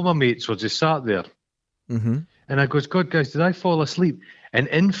 and all my mates were just sat there. Mm-hmm. And I goes, God, guys, did I fall asleep? And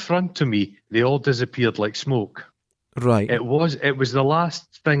in front of me, they all disappeared like smoke. Right. It was the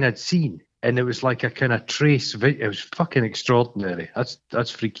last thing I'd seen, and it was like a kind of trace. It was fucking extraordinary.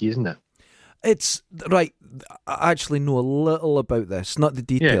 That's freaky, isn't it? It's right. I actually know a little about this, not the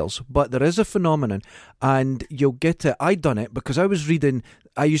details, but there is a phenomenon, and you'll get it. I done it because I was reading.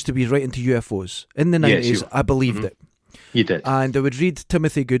 I used to be right into UFOs in the 90s. I believed it. You did, and I would read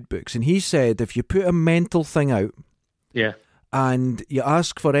Timothy Good books, and he said if you put a mental thing out, and you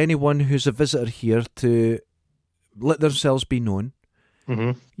ask for anyone who's a visitor here to let themselves be known,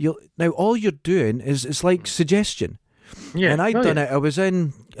 now all you're doing is it's like suggestion. Yeah, and I'd done it. I was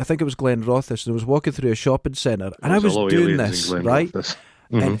in, I think it was Glen Rothes, and I was walking through a shopping centre, and I was doing this, right?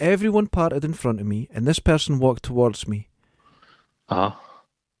 And everyone parted in front of me, and this person walked towards me.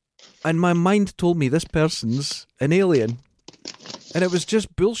 And my mind told me this person's an alien. And it was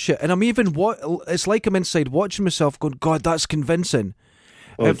just bullshit. And I'm even, it's like I'm inside watching myself going, God, that's convincing.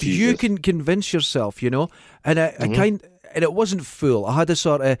 If Jesus. You can convince yourself, and and it wasn't full. I had a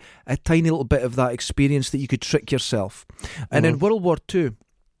sort of a tiny little bit of that experience that you could trick yourself. And in World War II,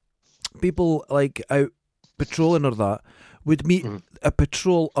 people like out patrolling or that would meet a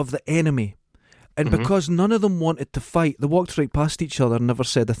patrol of the enemy. And because none of them wanted to fight, they walked right past each other and never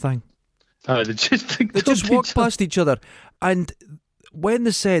said a thing. They just walked past each other. And when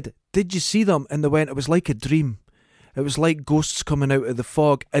they said, did you see them? And they went, it was like a dream. It was like ghosts coming out of the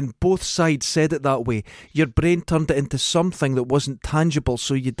fog, and both sides said it that way. Your brain turned it into something that wasn't tangible,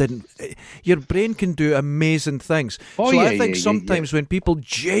 so you didn't. Your brain can do amazing things. I think sometimes when people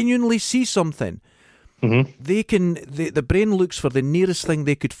genuinely see something, they can. The brain looks for the nearest thing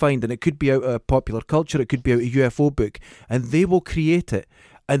they could find, and it could be out of popular culture, it could be out of a UFO book, and they will create it.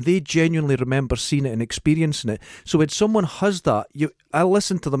 And they genuinely remember seeing it and experiencing it. So when someone has that, I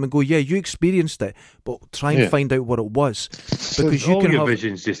listen to them and go, yeah, you experienced it, but try and find out what it was. Because you can have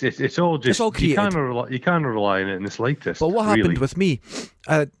visions. It's all created. You can't rely on it in the slightest. But what happened with me,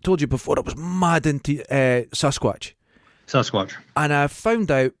 I told you before, I was mad into Sasquatch. And I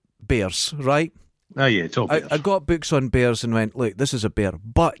found out bears, right? Oh yeah, it's all bears. I got books on bears and went, look, this is a bear.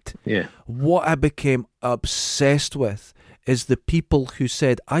 But what I became obsessed with is the people who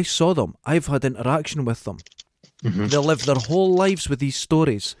said, I saw them, I've had interaction with them. They live their whole lives with these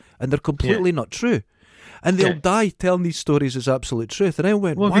stories, and they're completely not true. And they'll die telling these stories as absolute truth. And I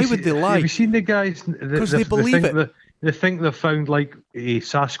went, why would they lie? Have you seen the guys? Because they believe it. They think they've found like a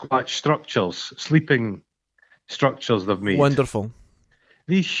Sasquatch structures, sleeping structures they've made. Wonderful.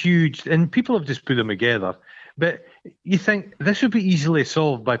 These huge, and people have just put them together. But you think this would be easily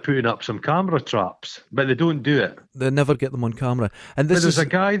solved by putting up some camera traps, but they don't do it. They never get them on camera. And there's a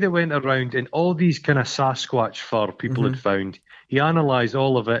guy that went around and all these kind of Sasquatch fur people had found. He analysed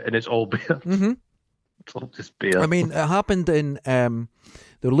all of it, and it's all bear. It's all just bear. I mean, it happened in. They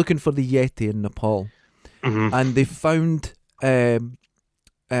were looking for the Yeti in Nepal, and they found hair,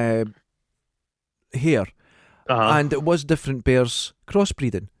 and it was different bears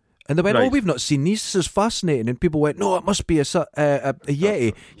crossbreeding. And they went, we've not seen these. This is fascinating. And people went, no, it must be a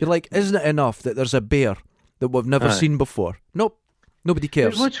Yeti. You're like, isn't it enough that there's a bear that we've never seen before? Nope. Nobody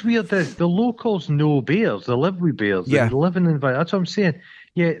cares. But what's weird is the locals know bears. They live with bears. They live in the environment. That's what I'm saying.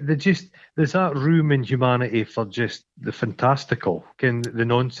 Yeah, there's that room in humanity for just the fantastical, the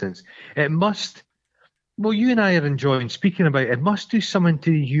nonsense. It must... Well, you and I are enjoying speaking about it. It must do something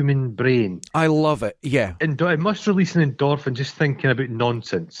to the human brain. I love it, yeah. And it must release an endorphin just thinking about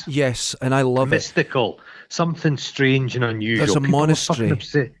nonsense. Yes, and I love Mystical, something strange and unusual. There's a monastery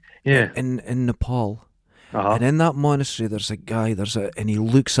in Nepal. And in that monastery, there's a guy, and he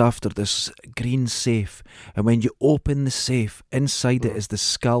looks after this green safe. And when you open the safe, inside it is the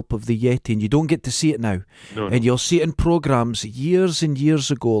scalp of the Yeti. And you don't get to see it now. And you'll see it in programs years and years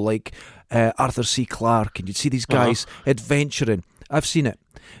ago, like Arthur C. Clarke. And you'd see these guys adventuring. I've seen it.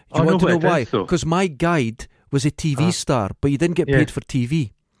 You want to know why? Because my guide was a TV star, but he didn't get paid for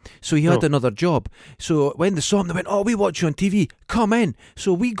TV. So he had another job. So when they saw him, they went, we watch you on TV. Come in.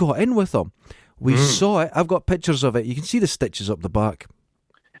 So we got in with him. We saw it. I've got pictures of it. You can see the stitches up the back.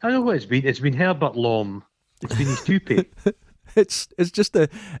 I know what it's been. It's been Herbert Lom. It's been his toupee. It's just a...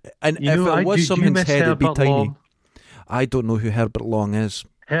 And if it was someone's head, it'd be tiny. Lom? I don't know who Herbert Lom is.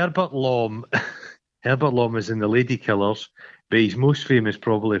 Herbert Lom is in The Lady Killers, but he's most famous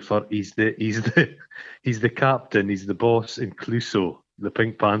probably for he's the captain, he's the boss in Clouseau, the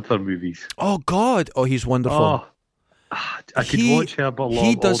Pink Panther movies. Oh God! Oh, he's wonderful. I could watch Herbert Lom.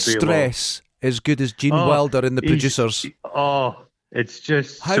 He does all day Stress long. As good as Gene Wilder in The Producers. It's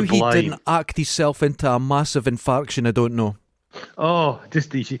just how sublime. He didn't act himself into a massive infarction, I don't know.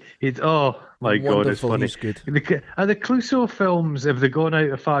 My God, it's funny. He's good. Are the Clouseau films, have they gone out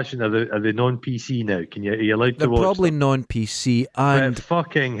of fashion? Are they non-PC now? Are you allowed to watch them? They're probably non-PC. And but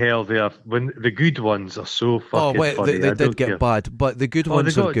fucking hell, they are. When the good ones are so fucking funny. They did get bad, but the good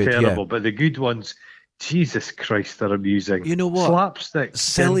ones are good. Terrible, but the good ones, Jesus Christ, they're amusing. You know what? Slapstick.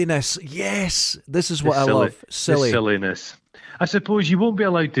 Silliness. Yes, this is what I love. Silliness. I suppose you won't be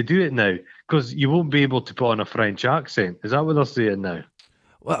allowed to do it now because you won't be able to put on a French accent. Is that what they're saying now?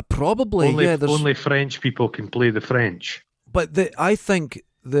 Well, probably, only French people can play the French. But I think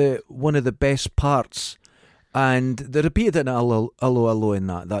one of the best parts, and they repeated it in Allo in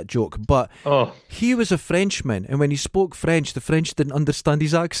that joke, but he was a Frenchman, and when he spoke French, the French didn't understand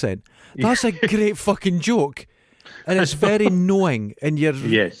his accent. That's a great fucking joke, and it's very knowing, and you're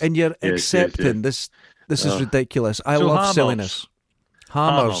accepting this. This is ridiculous. I love Hammers. Silliness.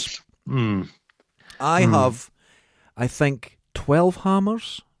 Hammers. I have, I think, 12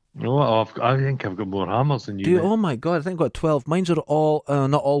 hammers. No, I think I've got more hammers than you. Oh my God, I think I've got 12. Mine's are all,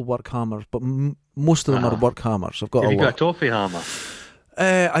 not all work hammers, but most of them are work hammers. I've got Have a you lot. got a toffee hammer?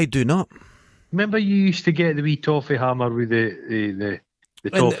 I do not. Remember you used to get the wee toffee hammer with the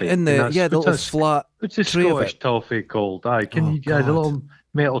toffee? The little flat. What's the Scottish toffee called? You get a little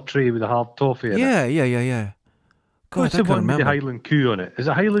metal tray with a hard toffee in it. Yeah. God, what's the one with the Highland Q on it? Is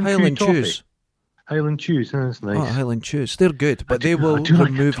it Highland Chews? Toffee? Highland Chews, that's nice. Oh, Highland Chews. They're good, but they will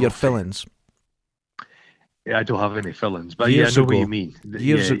remove your fillings. Yeah, I don't have any fillings, but I know what you mean.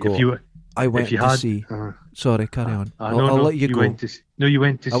 Years ago, I went to see... Sorry, carry on. I'll let you go. You went to see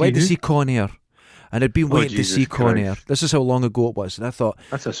I went to see Con Air, and I'd been waiting to see Con Air. This is how long ago it was, and I thought...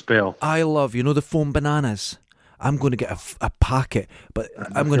 That's a spell. I love, the foam bananas. I'm going to get a packet, but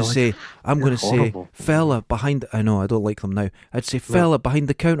I'm going to say, fella behind... I know, I don't like them now. I'd say, fella behind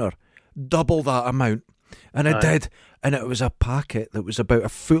the counter, double that amount. And I did, and it was a packet that was about a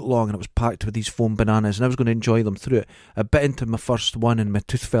foot long, and it was packed with these foam bananas, and I was going to enjoy them through it. I bit into my first one, and my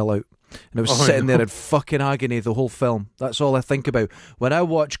tooth fell out, and I was sitting there in fucking agony the whole film. That's all I think about. When I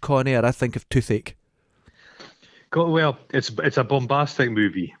watch Con Air, I think of toothache. Well, it's a bombastic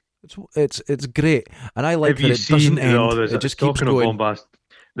movie. It's great, and I like that it doesn't end. It just keeps going.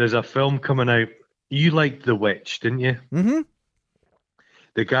 There's a film coming out. You liked The Witch, didn't you? Mm-hmm.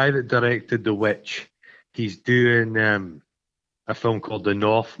 The guy that directed The Witch, he's doing a film called The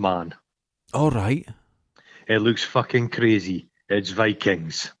Northman. All right. It looks fucking crazy. It's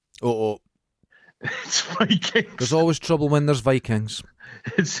Vikings. It's Vikings. There's always trouble when there's Vikings.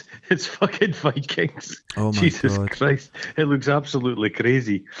 It's fucking Vikings. Oh my Jesus God. Christ. It looks absolutely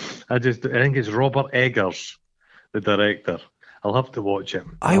crazy. I think it's Robert Eggers, the director. I'll have to watch it.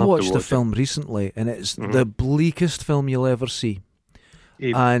 I watched the film recently, and it's the bleakest film you'll ever see.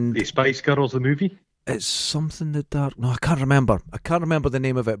 The Spice Girls, the movie? It's something the dark... No, I can't remember. I can't remember the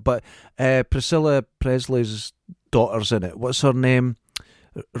name of it, but Priscilla Presley's daughter's in it. What's her name?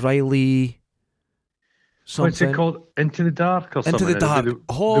 Riley... something. What's it called? Into the Dark or something? Into the Dark. The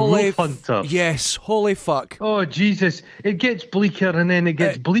Wolf Hunter. Yes, holy fuck. Oh, Jesus. It gets bleaker and then it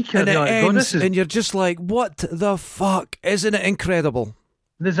gets bleaker. And it ends, and you're just like, what the fuck? Isn't it incredible?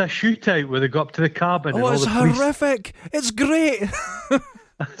 There's a shootout where they go up to the cabin. Oh, it's horrific. It's great.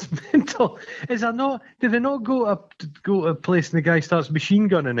 That's mental. Is there not? Did they not go to a place and the guy starts machine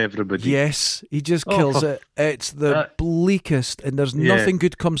gunning everybody? Yes, he just kills it. It's the bleakest, and there's nothing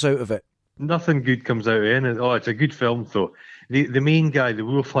good comes out of it. Nothing good comes out of it. Oh, it's a good film though. The main guy, the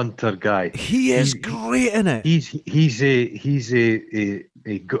Wolf Hunter guy, he is great in it. He's a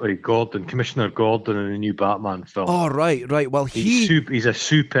Gordon, Commissioner Gordon in the new Batman film. Oh right. Well, he's a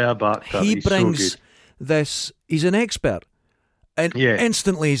superb actor. He brings this. He's an expert, and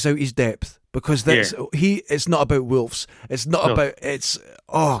instantly he's out his depth because it's not about wolves. It's not about. It's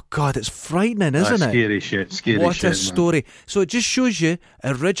it's frightening, isn't it? Scary shit. What a story! Man. So it just shows you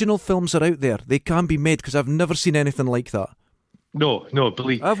original films are out there. They can be made because I've never seen anything like that. No,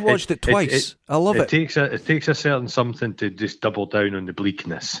 believe. I've watched it twice. I love it. It takes a certain something to just double down on the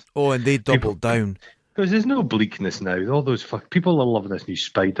bleakness. Oh, and they doubled down. Because there's no bleakness now. All those people are loving this new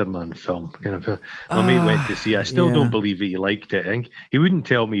Spider-Man film. My mate went to see it. I still don't believe that he liked it. I think he wouldn't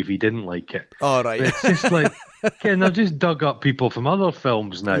tell me if he didn't like it. All right. But it's just like, I've just dug up people from other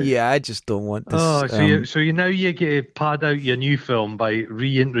films now. Yeah, I just don't want to. So you get to pad out your new film by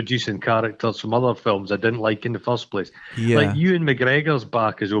reintroducing characters from other films I didn't like in the first place. Yeah. Like Ewan McGregor's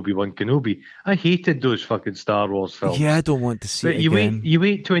back as Obi-Wan Kenobi. I hated those fucking Star Wars films. Yeah, I don't want to see it again. You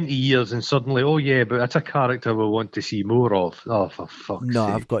wait 20 years and suddenly, but that's a character we want to see more of. Oh, for fuck's sake. No,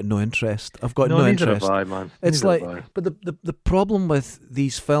 I've got no interest. No interest. Neither have I, man. It's but the problem with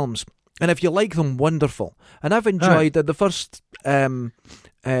these films, and if you like them, wonderful. And I've enjoyed the first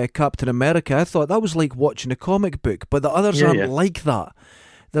Captain America, I thought that was like watching a comic book, but the others aren't like that.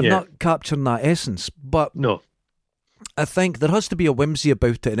 They're not capturing that essence. But no, I think there has to be a whimsy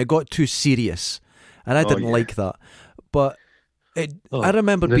about it, and it got too serious, and I didn't like that. But I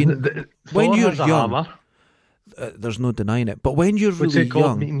remember when you're young. There's no denying it. But when you're really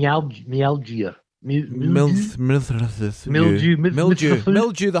young, Mildew,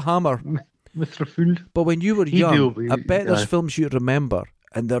 the hammer. But when you were young, I bet there's films you remember,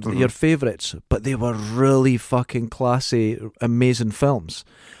 and they're your favourites, but they were really fucking classy, amazing films.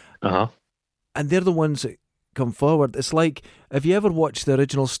 And they're the ones that come forward. It's like, have you ever watched the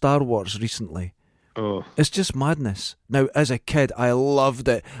original Star Wars recently? Oh, it's just madness. Now, as a kid, I loved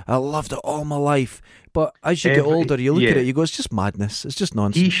it. I loved it all my life. But as you get older, you look at it, you go, it's just madness. It's just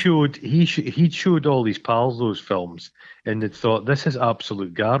nonsense. He showed all these pals those films, and they thought, this is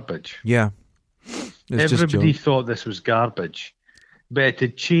absolute garbage. Yeah. Everybody thought this was garbage. But it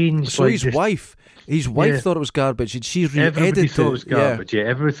had changed. So his wife thought it was garbage, and she re-edited it. Everybody thought it was garbage. Yeah,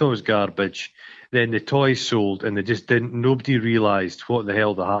 everybody thought it was garbage. Then the toys sold, and they just didn't. Nobody realised what the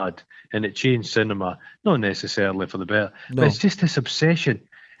hell they had, and it changed cinema. Not necessarily for the better, but it's just this obsession.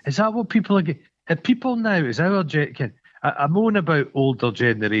 Is that what people are getting? And people now, is our I moan about older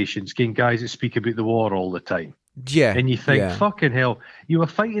generations, getting guys that speak about the war all the time. Yeah. And you think, fucking hell, you were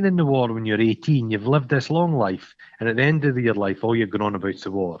fighting in the war when you're 18. You've lived this long life, and at the end of your life, all you're going on about is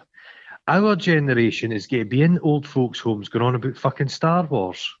the war. Our generation is going to be in old folks' homes going on about fucking Star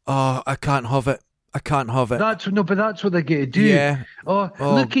Wars. Oh, I can't have it. That's what they're going to do. Yeah.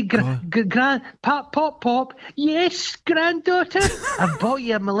 Look at pop. Yes, granddaughter, I've bought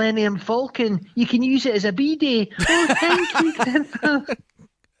you a Millennium Falcon. You can use it as a B-Day. Oh, thank you, grandfather.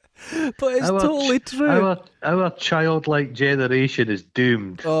 But it's totally true. Our childlike generation is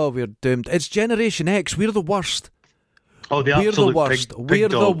doomed. Oh, we're doomed. It's Generation X. We're the worst. Oh, we're the worst. We're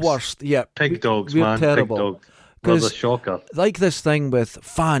the worst. Yeah, pig dogs, we're man. Terrible. Pig dogs. Because shocker. Like this thing with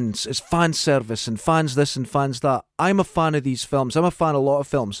fans, it's fan service and fans this and fans that. I'm a fan of these films. I'm a fan of a lot of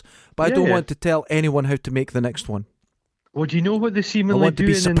films, but I don't want to tell anyone how to make the next one. Well, do you know what they seemingly I want to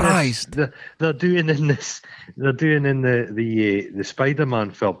be surprised. They're doing in this. They're doing in the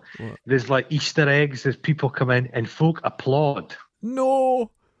Spider-Man film. What? There's like Easter eggs as people come in and folk applaud. No.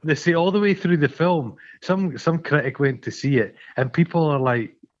 They say all the way through the film. Some critic went to see it, and people are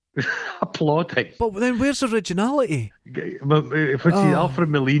like applauding. But then where's originality? Alfred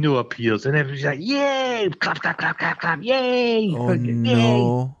Molina appears, and everybody's like, "Yay! Clap, clap, clap, clap, clap! Yay!" Oh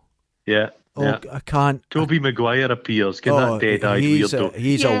no! Yeah. Oh, yeah. I can't. Tobey Maguire appears. That dead-eyed weirdo.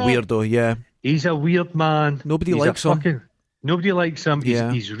 He's a weirdo. Yeah. He's a weird man. Nobody likes him. Nobody likes him.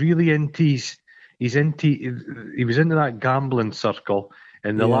 He's really into. He was into that gambling circle.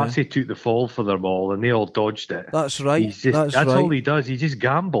 And the lassie took the fall for them all, and they all dodged it. That's right. That's all he does. He just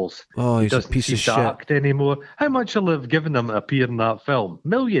gambles. Oh, he he's a piece of shit. He doesn't act anymore. How much will have given him to appear in that film?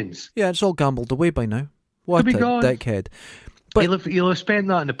 Millions. Yeah, it's all gambled away by now. What a dickhead. But he'll have spent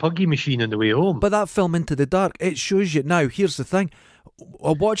that in the puggy machine on the way home. But that film, Into the Dark, it shows you. Now, here's the thing.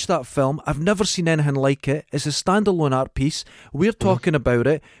 I watched that film. I've never seen anything like it. It's a standalone art piece. We're talking about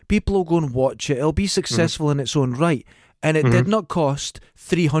it. People will go and watch it. It'll be successful in its own right. And it did not cost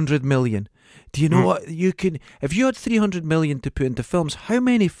 $300 million. Do you know what you can? If you had $300 million to put into films, how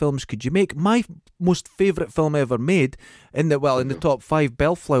many films could you make? My most favourite film ever made, in the top 5,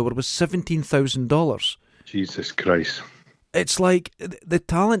 Bellflower, was $17,000. Jesus Christ! It's like the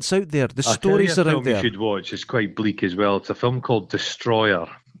talent's out there. The stories are out there. You should watch. It's quite bleak as well. It's a film called Destroyer.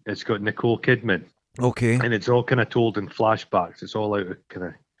 It's got Nicole Kidman. Okay. And it's all kind of told in flashbacks. It's all out of kind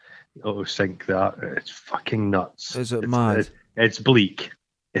of. Oh, sync that. It's fucking nuts. It's mad? It's bleak.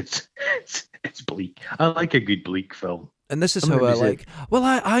 It's bleak. I like a good bleak film. And this is how I like. Well,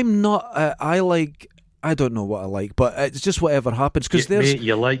 I'm not. I like. I don't know what I like, but it's just whatever happens. Because mate,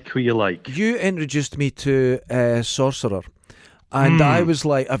 you like who you like. You introduced me to Sorcerer, and I was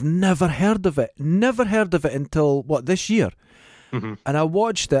like, I've never heard of it. Never heard of it until this year. And I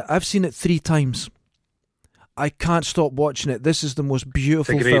watched it. I've seen it 3 times. I can't stop watching it. This is the most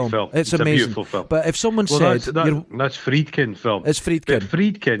beautiful film. It's amazing. A beautiful film. But if someone said... That's Friedkin film. It's Friedkin. But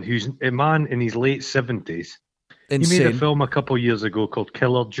Friedkin, who's a man in his late 70s, Insane. He made a film a couple of years ago called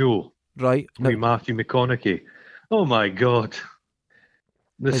Killer Joe. Right. With Matthew McConaughey. Oh my God.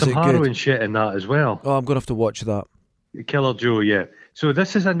 There's some harrowing shit in that as well. Oh, I'm going to have to watch that. Killer Joe, yeah. So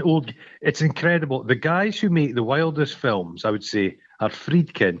this is it's incredible. The guys who make the wildest films, I would say, are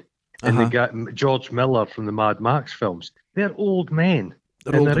Friedkin and the guy, George Miller from the Mad Max films. They're old men.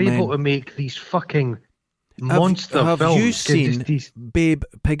 They're able to make these fucking monster films. Have you seen Babe,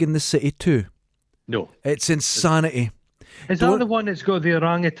 Pig in the City 2? No. It's insanity. Is that the one that's got the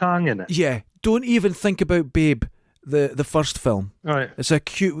orangutan in it? Yeah. Don't even think about Babe, the first film. Right. It's a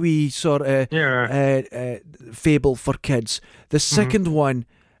cute wee sort of fable for kids. The second one,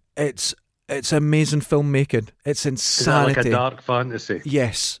 it's amazing filmmaking. It's insanity. Is that like a dark fantasy?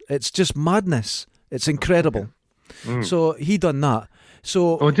 Yes. It's just madness. It's incredible. So he done that.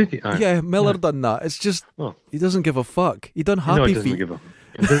 So did he? Yeah, Miller done that. It's just he doesn't give a fuck. He done Happy Feet.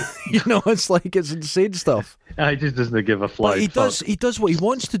 It's like it's insane stuff. He just doesn't give a flying fuck. He does what he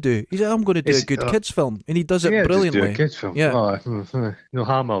wants to do. He's like, I'm going to do a good kids film, and he does it brilliantly. Just do a kids film. Yeah. No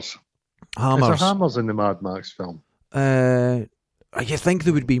hammers. Hammers. Is there hammers in the Mad Max film? You think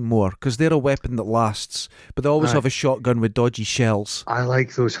there would be more because they're a weapon that lasts, but they always have a shotgun with dodgy shells. I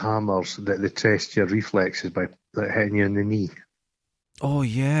like those hammers that they test your reflexes by hitting you in the knee. Oh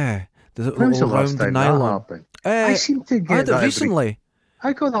yeah, When's the last time that happened? I seem to get that recently.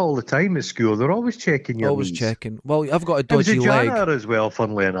 I got that all the time at school. They're always checking your knees. Always checking. Well, I've got a dodgy leg. It was a janitor as well,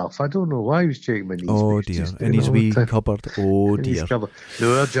 funnily enough. I don't know why he was checking my knees. Oh dear, in his wee cupboard. Oh dear.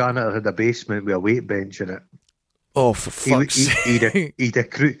 No, our janitor had a basement with a weight bench in it. Oh, for fuck's sake.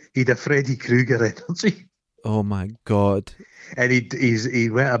 He'd a Freddy Krueger energy. Oh my God. And he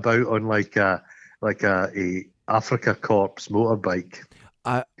went about on like a Africa Corps motorbike.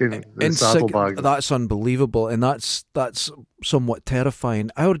 That's unbelievable, and that's somewhat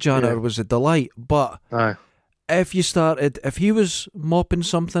terrifying. Our janitor was a delight, but if he was mopping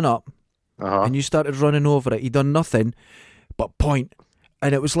something up and you started running over it, he done nothing but point,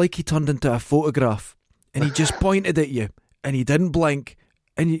 and it was like he turned into a photograph, and he just pointed at you, and he didn't blink,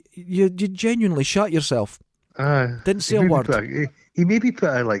 and you genuinely shot yourself. Didn't say a word. He maybe put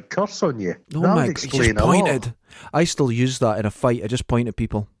a curse on you. Oh my God, he just pointed. I still use that in a fight. I just point at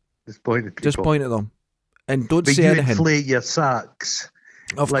people. Just point at them. And don't say anything. But you inflate your sacks.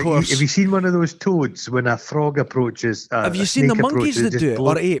 Of course. Have you seen one of those toads when a frog approaches? Have you seen the monkeys that do it?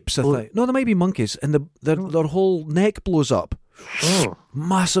 Or apes, I think. No, there might be monkeys. And their whole neck blows up. Oh.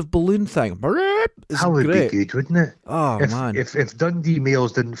 Massive balloon thing. That would be good, wouldn't it? Oh, man. If Dundee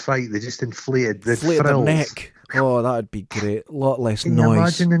males didn't fight, they just inflated their neck. Oh, that would be great. A lot less noise. Can you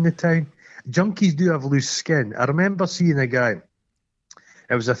imagine in the town? Junkies do have loose skin. I remember seeing a guy.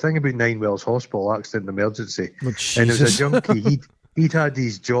 It was a thing about Ninewells Hospital accident emergency. Oh, and it was a junkie. He'd had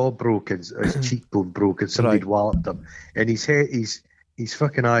his jaw broken, his cheekbone broken. Somebody'd walloped him. And his head, his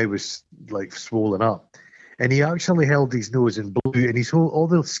fucking eye was swollen up. And he actually held his nose and blew, and all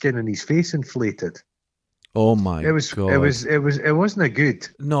the skin in his face inflated. Oh my God! It wasn't a good.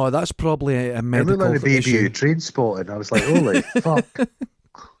 No, that's probably a medical issue. It looked like the baby who Trainspotted. I was like, holy fuck!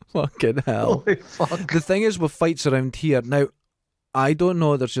 Fucking hell! Holy fuck! The thing is, with fights around here now, I don't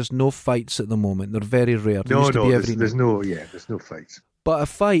know. There's just no fights at the moment. They're very rare. There's no fights. But a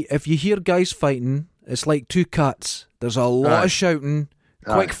fight, if you hear guys fighting, it's like two cats. There's a lot of shouting.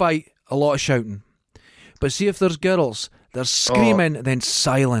 Quick fight, a lot of shouting. But see if there's girls. They're screaming, then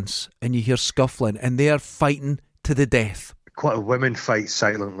silence, and you hear scuffling, and they are fighting to the death. Quite a women fight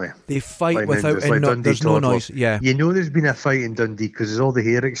silently. They fight without there's no noise. Yeah, you know there's been a fight in Dundee because there's all the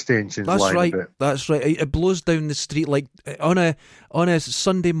hair extensions. That's right. About. That's right. It blows down the street like on a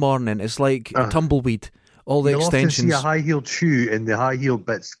Sunday morning. It's like a tumbleweed. All the extensions. You often see a high-heeled shoe and the high-heeled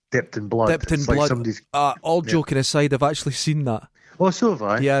bits dipped in blood. All joking aside, I've actually seen that. Oh, so have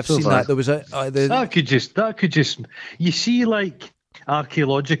I. Yeah, I've seen that. There was that could just. You see, like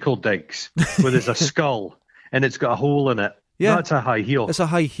archaeological digs where there's a skull and it's got a hole in it. Yeah, that's a high heel. It's a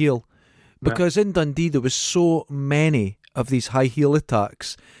high heel because in Dundee there was so many of these high heel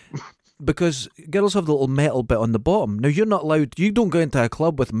attacks because girls have the little metal bit on the bottom. Now you're not allowed. You don't go into a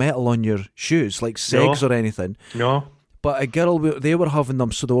club with metal on your shoes like Segs or anything. No. But a girl, they were having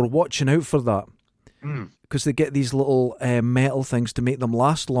them, so they were watching out for that. Because they get these little metal things to make them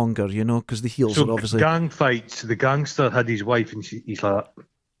last longer, because the heels are obviously... gang fights, the gangster had his wife and he's like,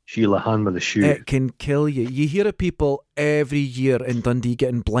 Sheila, hand me the shoe. It can kill you. You hear of people every year in Dundee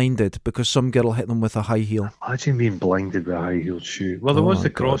getting blinded because some girl hit them with a high heel. Imagine being blinded with a high-heeled shoe. Well, there was the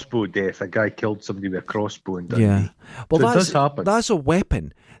crossbow death. A guy killed somebody with a crossbow in Dundee. Yeah. Well, so it does happen. That's a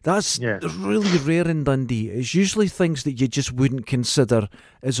weapon. That's really rare in Dundee. It's usually things that you just wouldn't consider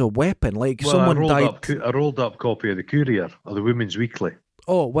as a weapon. Like someone died. A rolled-up copy of the Courier or the Women's Weekly.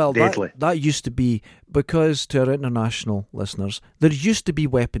 Oh, well, that used to be, because to our international listeners, there used to be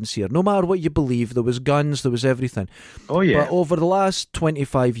weapons here. No matter what you believe, there was guns, there was everything. Oh, yeah. But over the last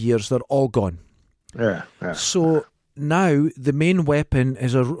 25 years, they're all gone. Yeah. So now the main weapon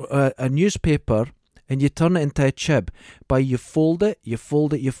is a newspaper and you turn it into a chib by you fold it.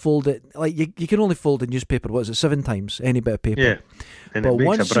 Like you can only fold a newspaper, what is it, 7 times, any bit of paper. Yeah. And but it makes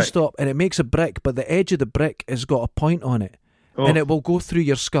once a brick. you stop, and it makes a brick, but the edge of the brick has got a point on it, and it will go through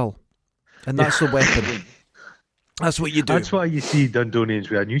your skull. And that's the weapon. That's what you do. That's why you see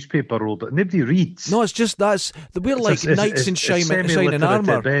Dundonians with a newspaper roll, but nobody reads. No, it's just we're like knights in shining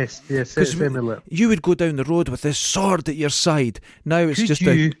armour. Best. Yes, you would go down the road with this sword at your side. Now it's just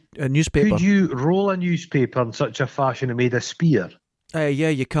a newspaper. Could you roll a newspaper in such a fashion it made a spear? Yeah,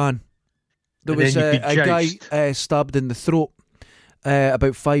 you can. There was a guy stabbed in the throat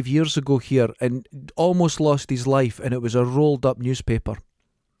about 5 years ago here and almost lost his life, and it was a rolled up newspaper.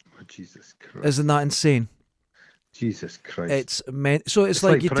 Oh, Jesus Christ. Isn't that insane? Jesus Christ. It's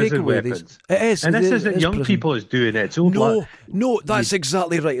like you take away weapons. these. It is. And this isn't young people is doing it. It's old No, that's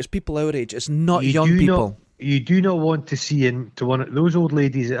exactly right. It's people our age. It's not young people. You do not want to see into one of those old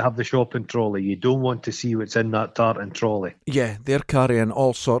ladies that have the shopping trolley. You don't want to see what's in that tartan trolley. Yeah, they're carrying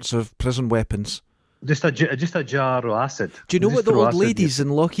all sorts of prison weapons. Just a jar of acid. Do you know what the old ladies in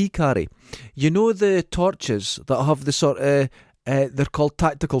Lochee carry? You know the torches that have the sort of... they're called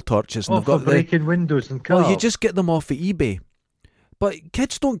tactical torches. And they've got breaking windows and cars. Well, you just get them off of eBay. But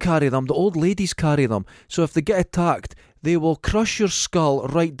kids don't carry them. The old ladies carry them. So if they get attacked, they will crush your skull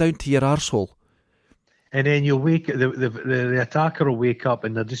right down to your arsehole. And then you'll wake the attacker will wake up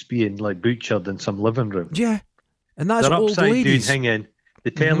and they're just being like butchered in some living room. Yeah, and that's they're old upside ladies. down hanging.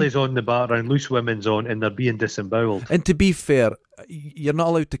 The telly's on the background, loose women's on, and they're being disemboweled. And to be fair, you're not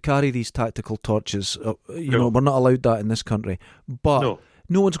allowed to carry these tactical torches. You know, we're not allowed that in this country. But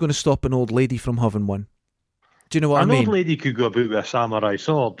no one's going to stop an old lady from having one. Do you know what I mean? An old lady could go about with a samurai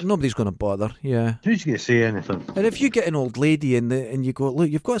sword. Nobody's going to bother, yeah. Who's going to say anything? And if you get an old lady and you go, look,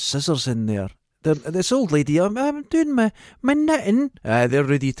 you've got scissors in there. This old lady, I'm doing my knitting. They're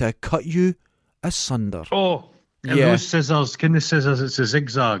ready to cut you asunder. Oh, and those scissors, it's a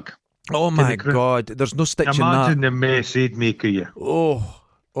zigzag. Oh my God, there's no stitch in that. Imagine the mess they'd make of you. Oh.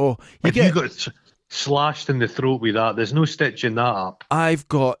 You got slashed in the throat with that, there's no stitching that up. I've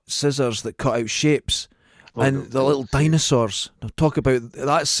got scissors that cut out shapes. And the little dinosaurs. Now talk about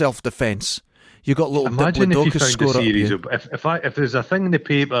that's self-defense. You got little Diplodocus score up you. If there's a thing in the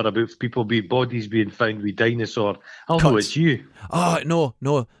paper about bodies being found with dinosaur, I'll know it's you.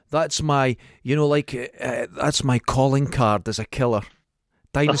 No, that's my, that's my calling card as a killer.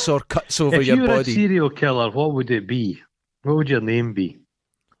 Dinosaur cuts over your body. If you were a serial killer, what would it be? What would your name be?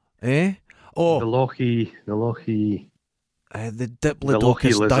 Eh? Oh, the Lochee. The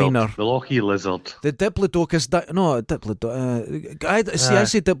Diplodocus Diner. The Lochee Lizard. The Diplodocus I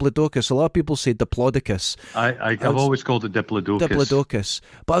say Diplodocus. A lot of people say Diplodocus. I've always called it Diplodocus. Diplodocus.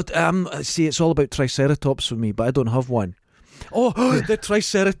 But see, it's all about Triceratops for me, but I don't have one. Oh, the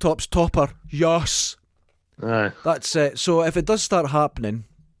Triceratops topper. Yes. That's it. So if it does start happening,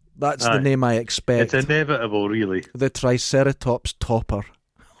 that's the name I expect. It's inevitable, really. The Triceratops topper.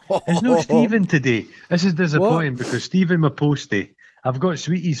 There's no Stephen today. This is disappointing because Stephen, my postie, I've got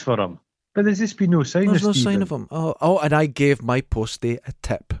sweeties for him. But there's just been no sign of Stephen. There's no sign of him. Oh, and I gave my postie a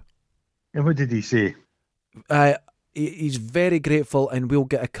tip. And what did he say? He's very grateful and we'll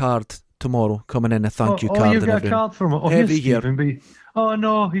get a card tomorrow coming in, a thank you card. Oh, you get a card from him? Every year. Oh,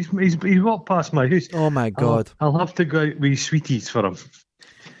 no, he's walked past my house. Oh, my God. I'll have to go out with sweeties for him.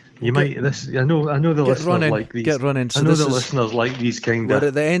 I know the listeners like these. Get running. So listeners like these kind of... We're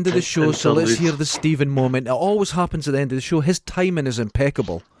at the end of the show, so let's hear the Stephen moment. It always happens at the end of the show. His timing is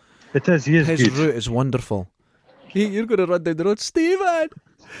impeccable. It is, he is His good. route is wonderful. You're going to run down the road. Stephen,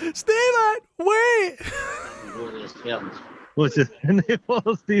 wait! What's it?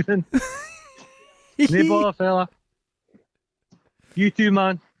 Neighbour, Stephen. Neighbour, fella. You too,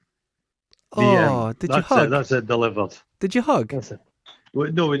 man. Did you hug? That's it, delivered. Did you hug? That's it. Well,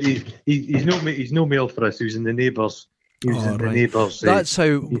 no, he's no mail for us. He was in the neighbours. The neighbours. That's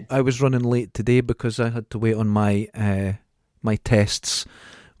how I was running late today because I had to wait on my my tests,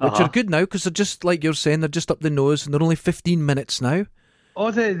 which are good now because they're just like you're saying, they're just up the nose and they're only 15 minutes now.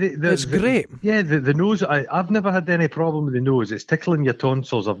 Oh, it's great. Yeah, the nose. I've never had any problem with the nose. It's tickling your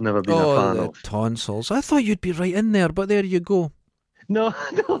tonsils. I've never been a fan of. Tonsils. I thought you'd be right in there, but there you go. No.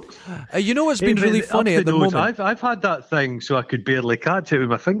 You know what's been really funny at the moment? I've had that thing so I could barely catch it with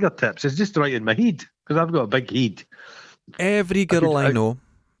my fingertips. It's just right in my head because I've got a big head. Every girl I know,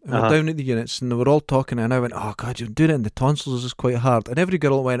 and we're down at the units and we're all talking and I went, oh God, you're doing it in the tonsils is quite hard. And every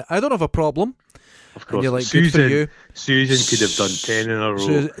girl went, I don't have a problem. Of course. And you're like, good for you. Susan could have done 10 in a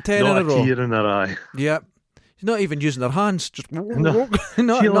row. 10 in a row. Not a tear in her eye. Yeah. Not even using their hands, just not a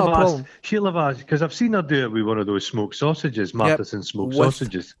problem. She'll have asked, because I've seen her do it with one of those smoked sausages, Matheson smoked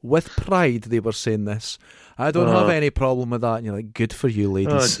sausages. With pride, they were saying this. I don't have any problem with that. And you're like, good for you,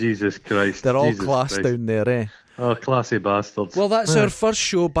 ladies. Oh, Jesus Christ. They're all class down there, eh? Oh, classy bastards. Well, that's our first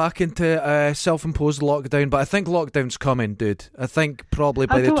show back into self-imposed lockdown, but I think lockdown's coming, dude. I think probably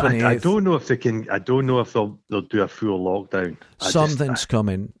by the 28th. I don't know if they can. I don't know if they'll do a full lockdown. Something's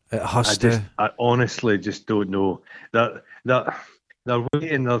coming. It has to. I honestly just don't know. That they're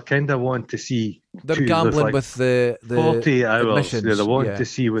waiting. They're kind of wanting to see. They're gambling with the 48 hours. admissions. They're wanting to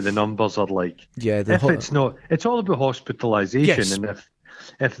see what the numbers are like. Yeah. If it's not, it's all about hospitalisation, yes. And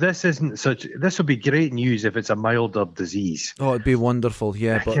if this isn't such, this will be great news if it's a milder disease. Oh, it'd be wonderful,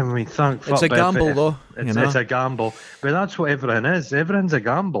 yeah. But it's a gamble, though. It's a gamble, but that's what everything is. Everything's a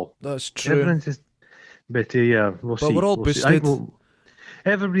gamble. That's true. But yeah, we'll see. But we're all boosted.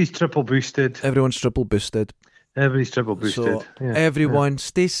 Everybody's triple boosted. Everyone's triple boosted. Everybody's triple boosted. So everyone,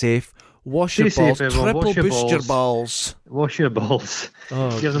 stay safe. Wash your balls. Triple boost your balls. Wash your balls.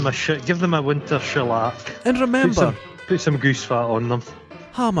 Oh, give them a winter shellac. And remember, put some goose fat on them.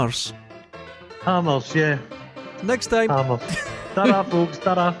 Hammers, yeah. Next time. Hammers. Ta-ra, folks.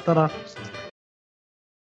 Ta-ra.